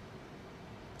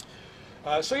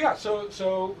 Yeah.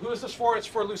 So who is this for? It's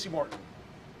for Lucy Morton.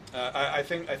 I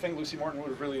think Lucy Morton would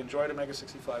have really enjoyed a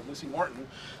Mega65. Lucy Morton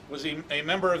was a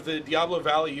member of the Diablo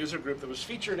Valley user group that was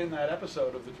featured in that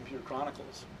episode of the Computer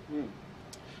Chronicles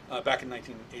back in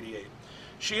 1988.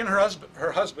 She and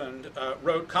her husband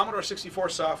wrote Commodore 64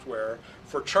 software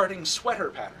for charting sweater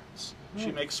patterns.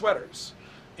 She makes sweaters.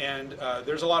 And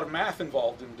there's a lot of math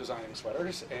involved in designing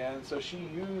sweaters, and so she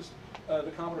used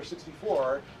the Commodore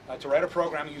 64 to write a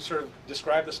program. You sort of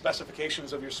describe the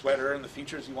specifications of your sweater and the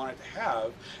features you want it to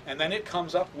have, and then it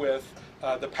comes up with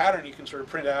the pattern you can sort of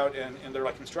print out, and they're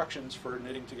like instructions for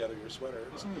knitting together your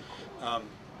sweaters.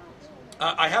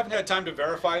 I haven't had time to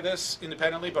verify this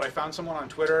independently, but I found someone on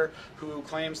Twitter who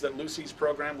claims that Lucy's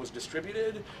program was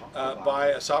distributed by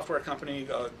a software company,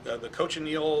 the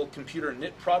Cochineal Computer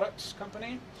Knit Products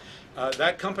Company.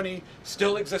 That company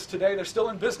still exists today. They're still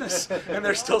in business, and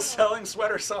they're still selling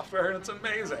sweater software, and it's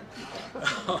amazing.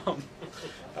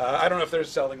 I don't know if they're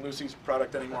selling Lucy's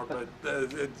product anymore, but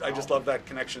I just love that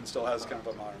connection still has kind of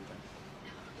a modern thing.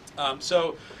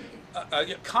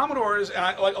 Yeah, Commodores, and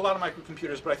I like a lot of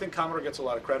microcomputers, but I think Commodore gets a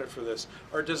lot of credit for this,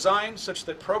 are designed such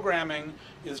that programming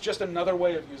is just another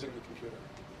way of using the computer.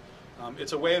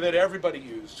 It's a way that everybody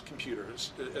used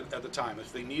computers at the time.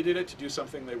 If they needed it to do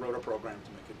something, they wrote a program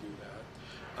to make it do that.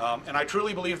 And I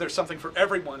truly believe there's something for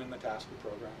everyone in the task of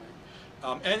programming.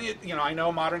 And I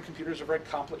know modern computers are very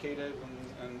complicated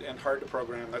and hard to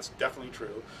program. That's definitely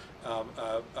true.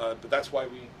 But that's why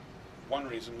one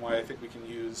reason why I think we can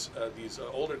use these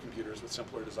older computers with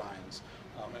simpler designs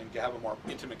and have a more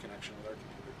intimate connection with our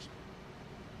computers.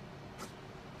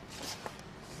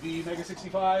 The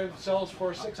Mega65 sells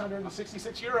for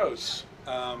 666 euros.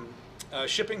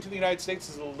 Shipping to the United States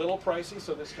is a little pricey,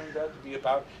 so this turned out to be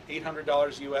about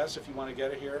 $800 US if you want to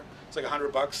get it here. It's like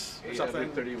 $100 or something.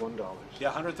 $831.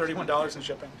 Yeah, $131 in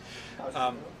shipping.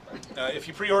 If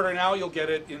you pre-order now, you'll get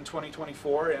it in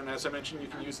 2024, and as I mentioned, you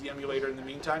can use the emulator in the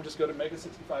meantime. Just go to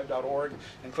mega65.org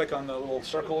and click on the little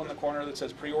circle in the corner that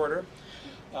says pre-order.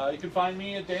 You can find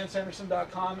me at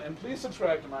dansanderson.com, and please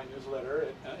subscribe to my newsletter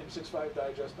at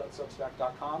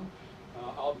m65digest.substack.com.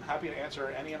 I'm happy to answer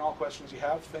any and all questions you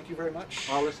have. Thank you very much.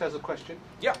 Alice has a question.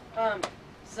 Yeah.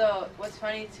 So what's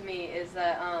funny to me is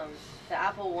that the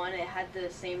Apple One, it had the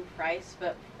same price,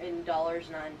 but in dollars,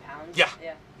 not in pounds. Yeah.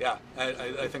 Yeah. Yeah.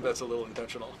 I think that's a little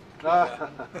intentional. Yeah.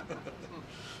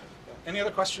 Any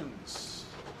other questions?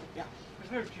 Yeah. Is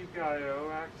there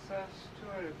GPIO access to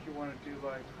it if you want to do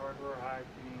like hardware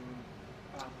hacking,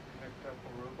 connect up a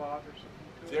robot or something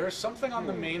to it? There's something on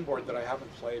the main board that I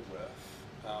haven't played with.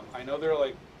 I know there are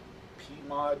like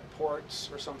PMOD ports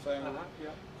or something.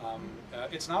 Yeah.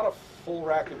 It's not a full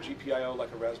rack of GPIO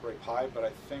like a Raspberry Pi, but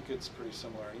I think it's pretty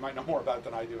similar. You might know more about it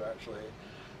than I do, actually.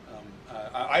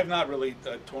 I have not really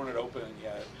torn it open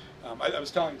yet. I was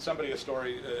telling somebody a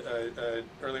story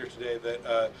earlier today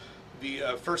that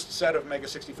the first set of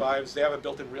Mega65s, they have a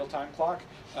built-in real-time clock,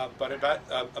 but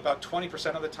about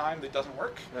 20% of the time it doesn't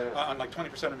work. On like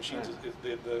 20% of machines,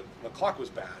 the clock was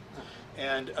bad.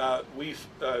 And we've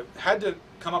had to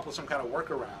come up with some kind of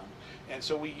workaround. And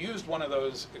so we used one of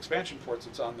those expansion ports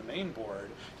that's on the main board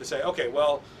to say, okay,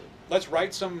 well, let's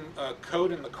write some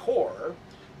code in the core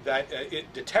that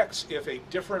it detects if a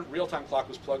different real-time clock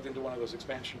was plugged into one of those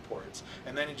expansion ports,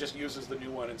 and then it just uses the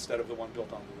new one instead of the one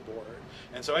built onto the board.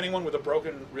 And so anyone with a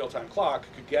broken real-time clock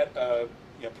could get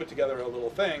put together a little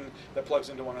thing that plugs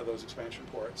into one of those expansion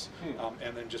ports,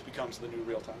 and then just becomes the new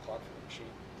real-time clock for the machine.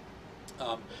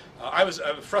 I was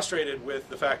frustrated with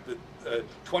the fact that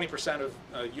 20% of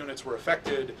units were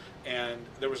affected, and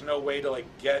there was no way to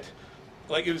get,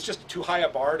 it was just too high a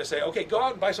bar to say, okay, go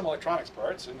out and buy some electronics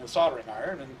parts and a soldering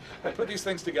iron and put these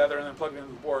things together and then plug them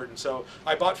into the board. And so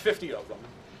I bought 50 of them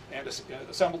and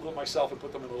assembled them myself and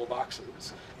put them in little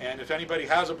boxes. And if anybody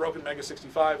has a broken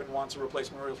Mega65 and wants a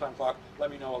replacement real-time clock,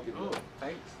 let me know, I'll give you one.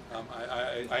 Thanks.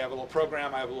 I have a little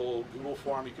program, I have a little Google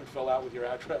form you can fill out with your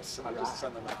address, and I just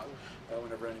send them out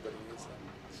whenever anybody needs them.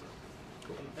 So,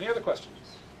 cool. Any other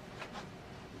questions?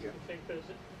 Do you think there's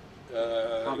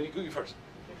You first.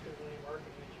 think there's any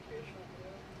market education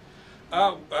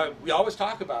for that? We always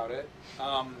talk about it.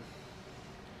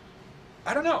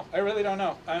 I don't know. I really don't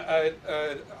know.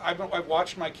 I've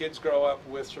watched my kids grow up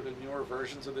with sort of newer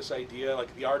versions of this idea.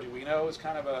 Like the Arduino is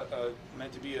kind of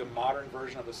meant to be a modern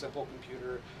version of a simple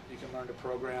computer you can learn to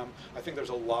program. I think there's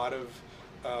a lot of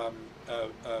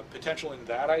potential in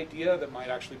that idea that might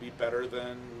actually be better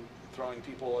than throwing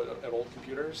people at old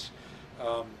computers.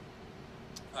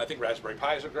 I think Raspberry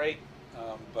Pis are great,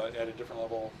 but at a different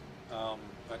level,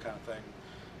 that kind of thing.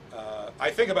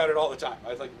 I think about it all the time.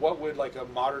 I like, what would a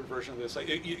modern version of this?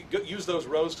 Use those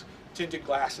rose-tinted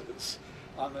glasses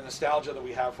on the nostalgia that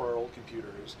we have for our old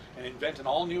computers, and invent an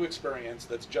all-new experience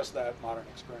that's just that modern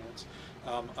experience.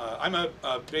 I'm a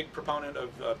big proponent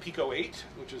of PaCoMex,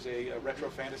 which is a retro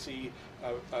fantasy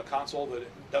console that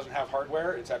doesn't have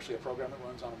hardware. It's actually a program that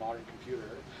runs on a modern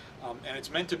computer, and it's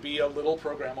meant to be a little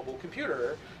programmable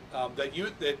computer that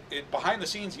behind the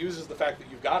scenes uses the fact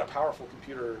that you've got a powerful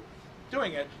computer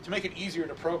doing it to make it easier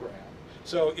to program.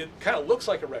 So it kind of looks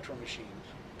like a retro machine,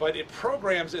 but it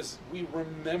programs as we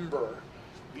remember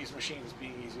these machines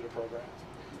being easy to program.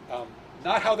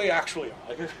 Not how they actually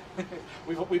are.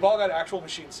 We've all got actual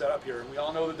machines set up here, and we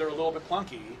all know that they're a little bit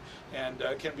clunky and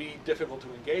can be difficult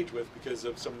to engage with because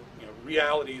of some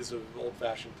realities of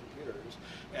old-fashioned computers.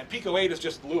 And PaCoMex is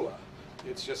just Lua.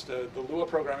 It's just the Lua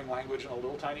programming language in a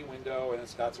little tiny window, and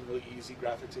it's got some really easy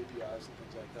graphics APIs and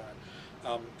things like that.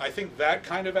 I think that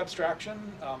kind of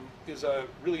abstraction is a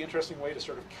really interesting way to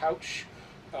sort of couch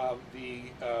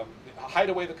hide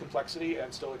away the complexity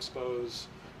and still expose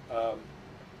a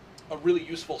really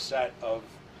useful set of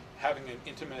having an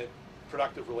intimate,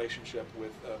 productive relationship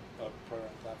with a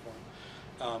programming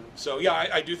platform. So yeah,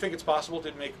 I do think it's possible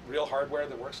to make real hardware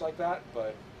that works like that,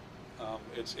 but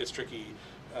it's tricky.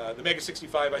 The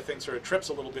Mega65, I think, sort of trips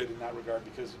a little bit in that regard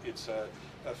because it's a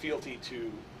fealty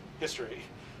to history.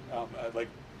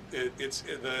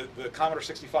 The Commodore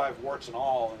 65, warts and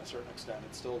all, in a certain extent.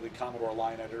 It's still the Commodore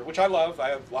line editor, which I love. I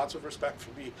have lots of respect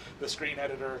for the screen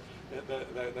editor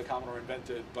that the Commodore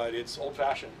invented, but it's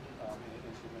old-fashioned in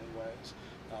many ways.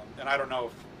 And I don't know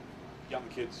if young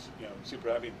kids, I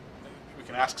mean, we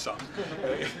can ask some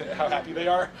how happy they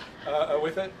are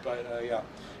with it, but yeah.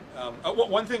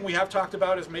 One thing we have talked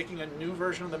about is making a new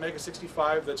version of the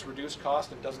Mega65 that's reduced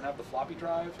cost and doesn't have the floppy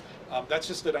drive. That's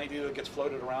just an idea that gets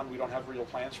floated around. We don't have real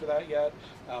plans for that yet,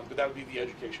 but that would be the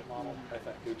education model, I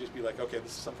think. It would just be like, okay,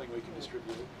 this is something we can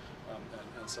distribute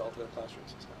and sell to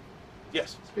classrooms and stuff.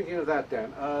 Yes? Speaking of that,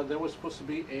 Dan, there was supposed to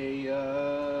be a,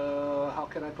 how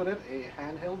can I put it, a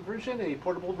handheld version, a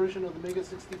portable version of the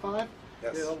Mega65?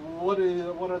 Yes. What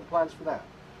are the plans for that?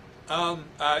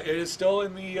 It is still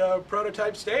in the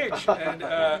prototype stage, and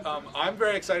I'm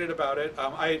very excited about it.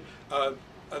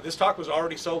 This talk was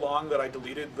already so long that I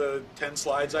deleted the 10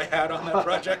 slides I had on that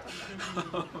project.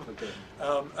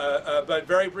 But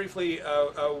very briefly,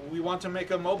 we want to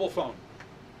make a mobile phone,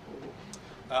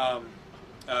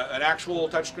 an actual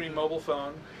touchscreen mobile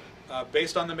phone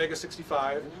based on the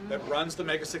Mega65 that runs the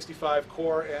Mega65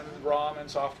 core and ROM and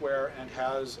software and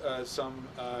has some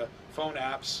phone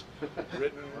apps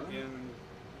written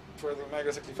for the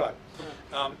Mega65.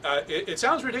 It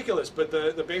sounds ridiculous, but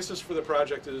the basis for the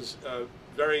project is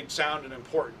very sound and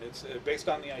important. It's based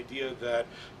on the idea that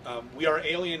we are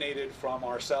alienated from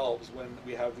ourselves when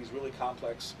we have these really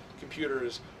complex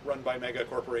computers run by mega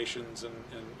corporations and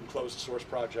closed source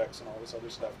projects and all this other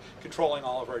stuff, controlling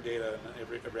all of our data and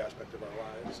every aspect of our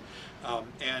lives.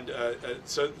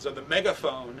 So the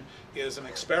megaphone is an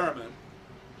experiment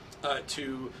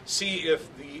to see if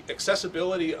the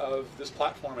accessibility of this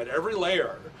platform at every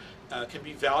layer can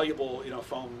be valuable in a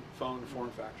phone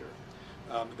form factor.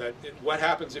 What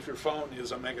happens if your phone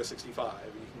is a Mega65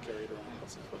 and you can carry it around?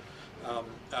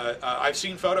 I've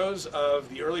seen photos of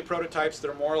the early prototypes that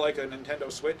are more like a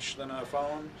Nintendo Switch than a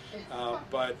phone,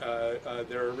 but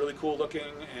they're really cool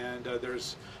looking, and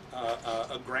there's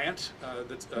a grant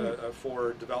that's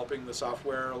for developing the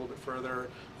software a little bit further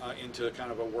into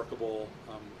kind of a workable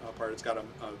part. It's got a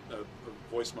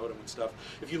voice modem and stuff.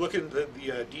 If you look at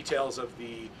the details of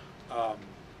the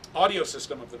audio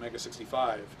system of the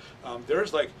Mega65,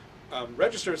 there's like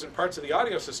registers and parts of the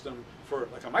audio system for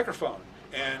like a microphone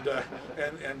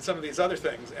and some of these other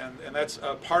things, and that's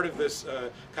part of this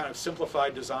kind of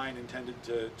simplified design intended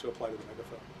to apply to the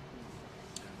megaphone.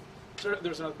 So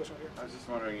there's another question over here. I was just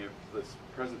wondering if this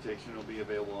presentation will be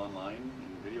available online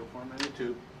in video format?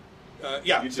 YouTube.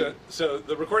 Yeah, YouTube. so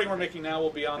the recording we're making now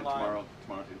will be online. And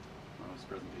tomorrow too. Tomorrow's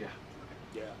presentation.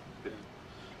 Yeah. Good.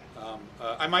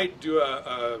 I might do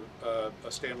a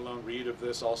standalone read of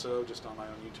this also, just on my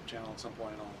own YouTube channel at some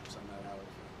point. I'll send that out,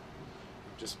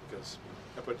 just because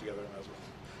I put it together and I as well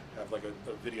have like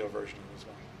a video version of it as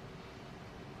well.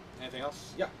 Anything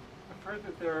else? Yeah. I've heard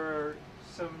that there are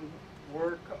some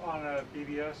work on a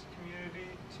BBS community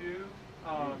too.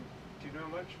 Do you know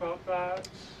much about that?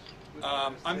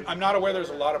 I'm not aware there's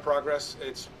a lot of progress.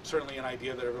 It's certainly an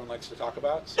idea that everyone likes to talk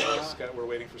about, so we're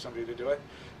waiting for somebody to do it.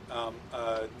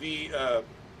 The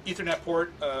Ethernet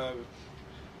port,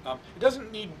 it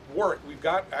doesn't need work. We've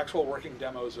got actual working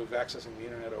demos of accessing the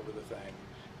internet over the thing.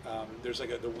 There's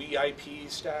like the WeIP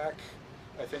stack,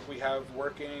 I think we have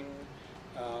working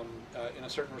in a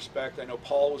certain respect. I know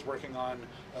Paul was working on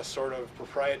a sort of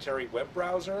proprietary web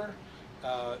browser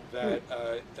that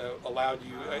allowed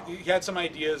you, he had some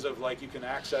ideas of like you can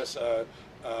access an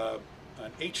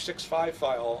H65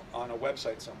 file on a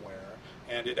website somewhere,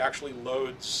 and it actually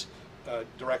loads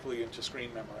directly into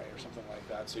screen memory or something like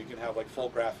that, so you can have like full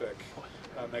graphic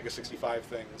Mega65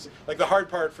 things. Like the hard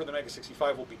part for the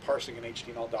Mega65 will be parsing an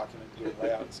HTML document and doing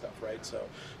layout and stuff, right? So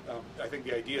I think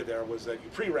the idea there was that you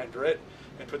pre-render it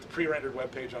and put the pre-rendered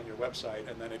web page on your website,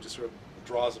 and then it just sort of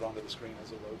draws it onto the screen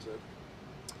as it loads it.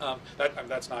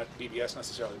 That's not BBS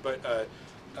necessarily, but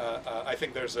I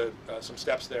think there's some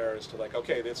steps there as to like,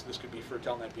 okay, this could be for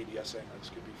Telnet BDSing, or this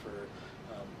could be for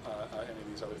any of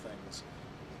these other things.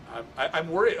 I'm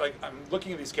worried, like I'm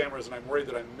looking at these cameras and I'm worried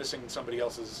that I'm missing somebody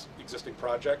else's existing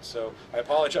project, so I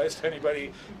apologize to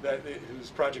anybody whose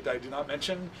project I do not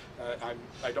mention.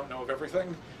 I don't know of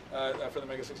everything for the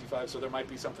Mega65, so there might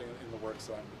be something in the works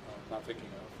that I'm not thinking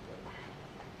of.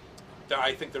 But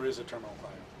I think there is a terminal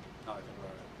client, now I think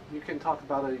about it. You can talk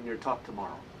about it in your talk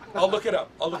tomorrow. I'll look it up.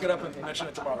 I'll look it up and mention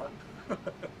it tomorrow.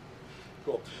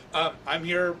 Cool. I'm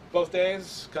here both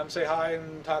days. Come say hi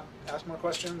and talk, ask more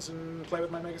questions, and play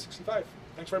with my Mega65.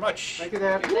 Thanks very much. Thank you,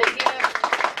 Dan. Thank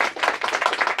you.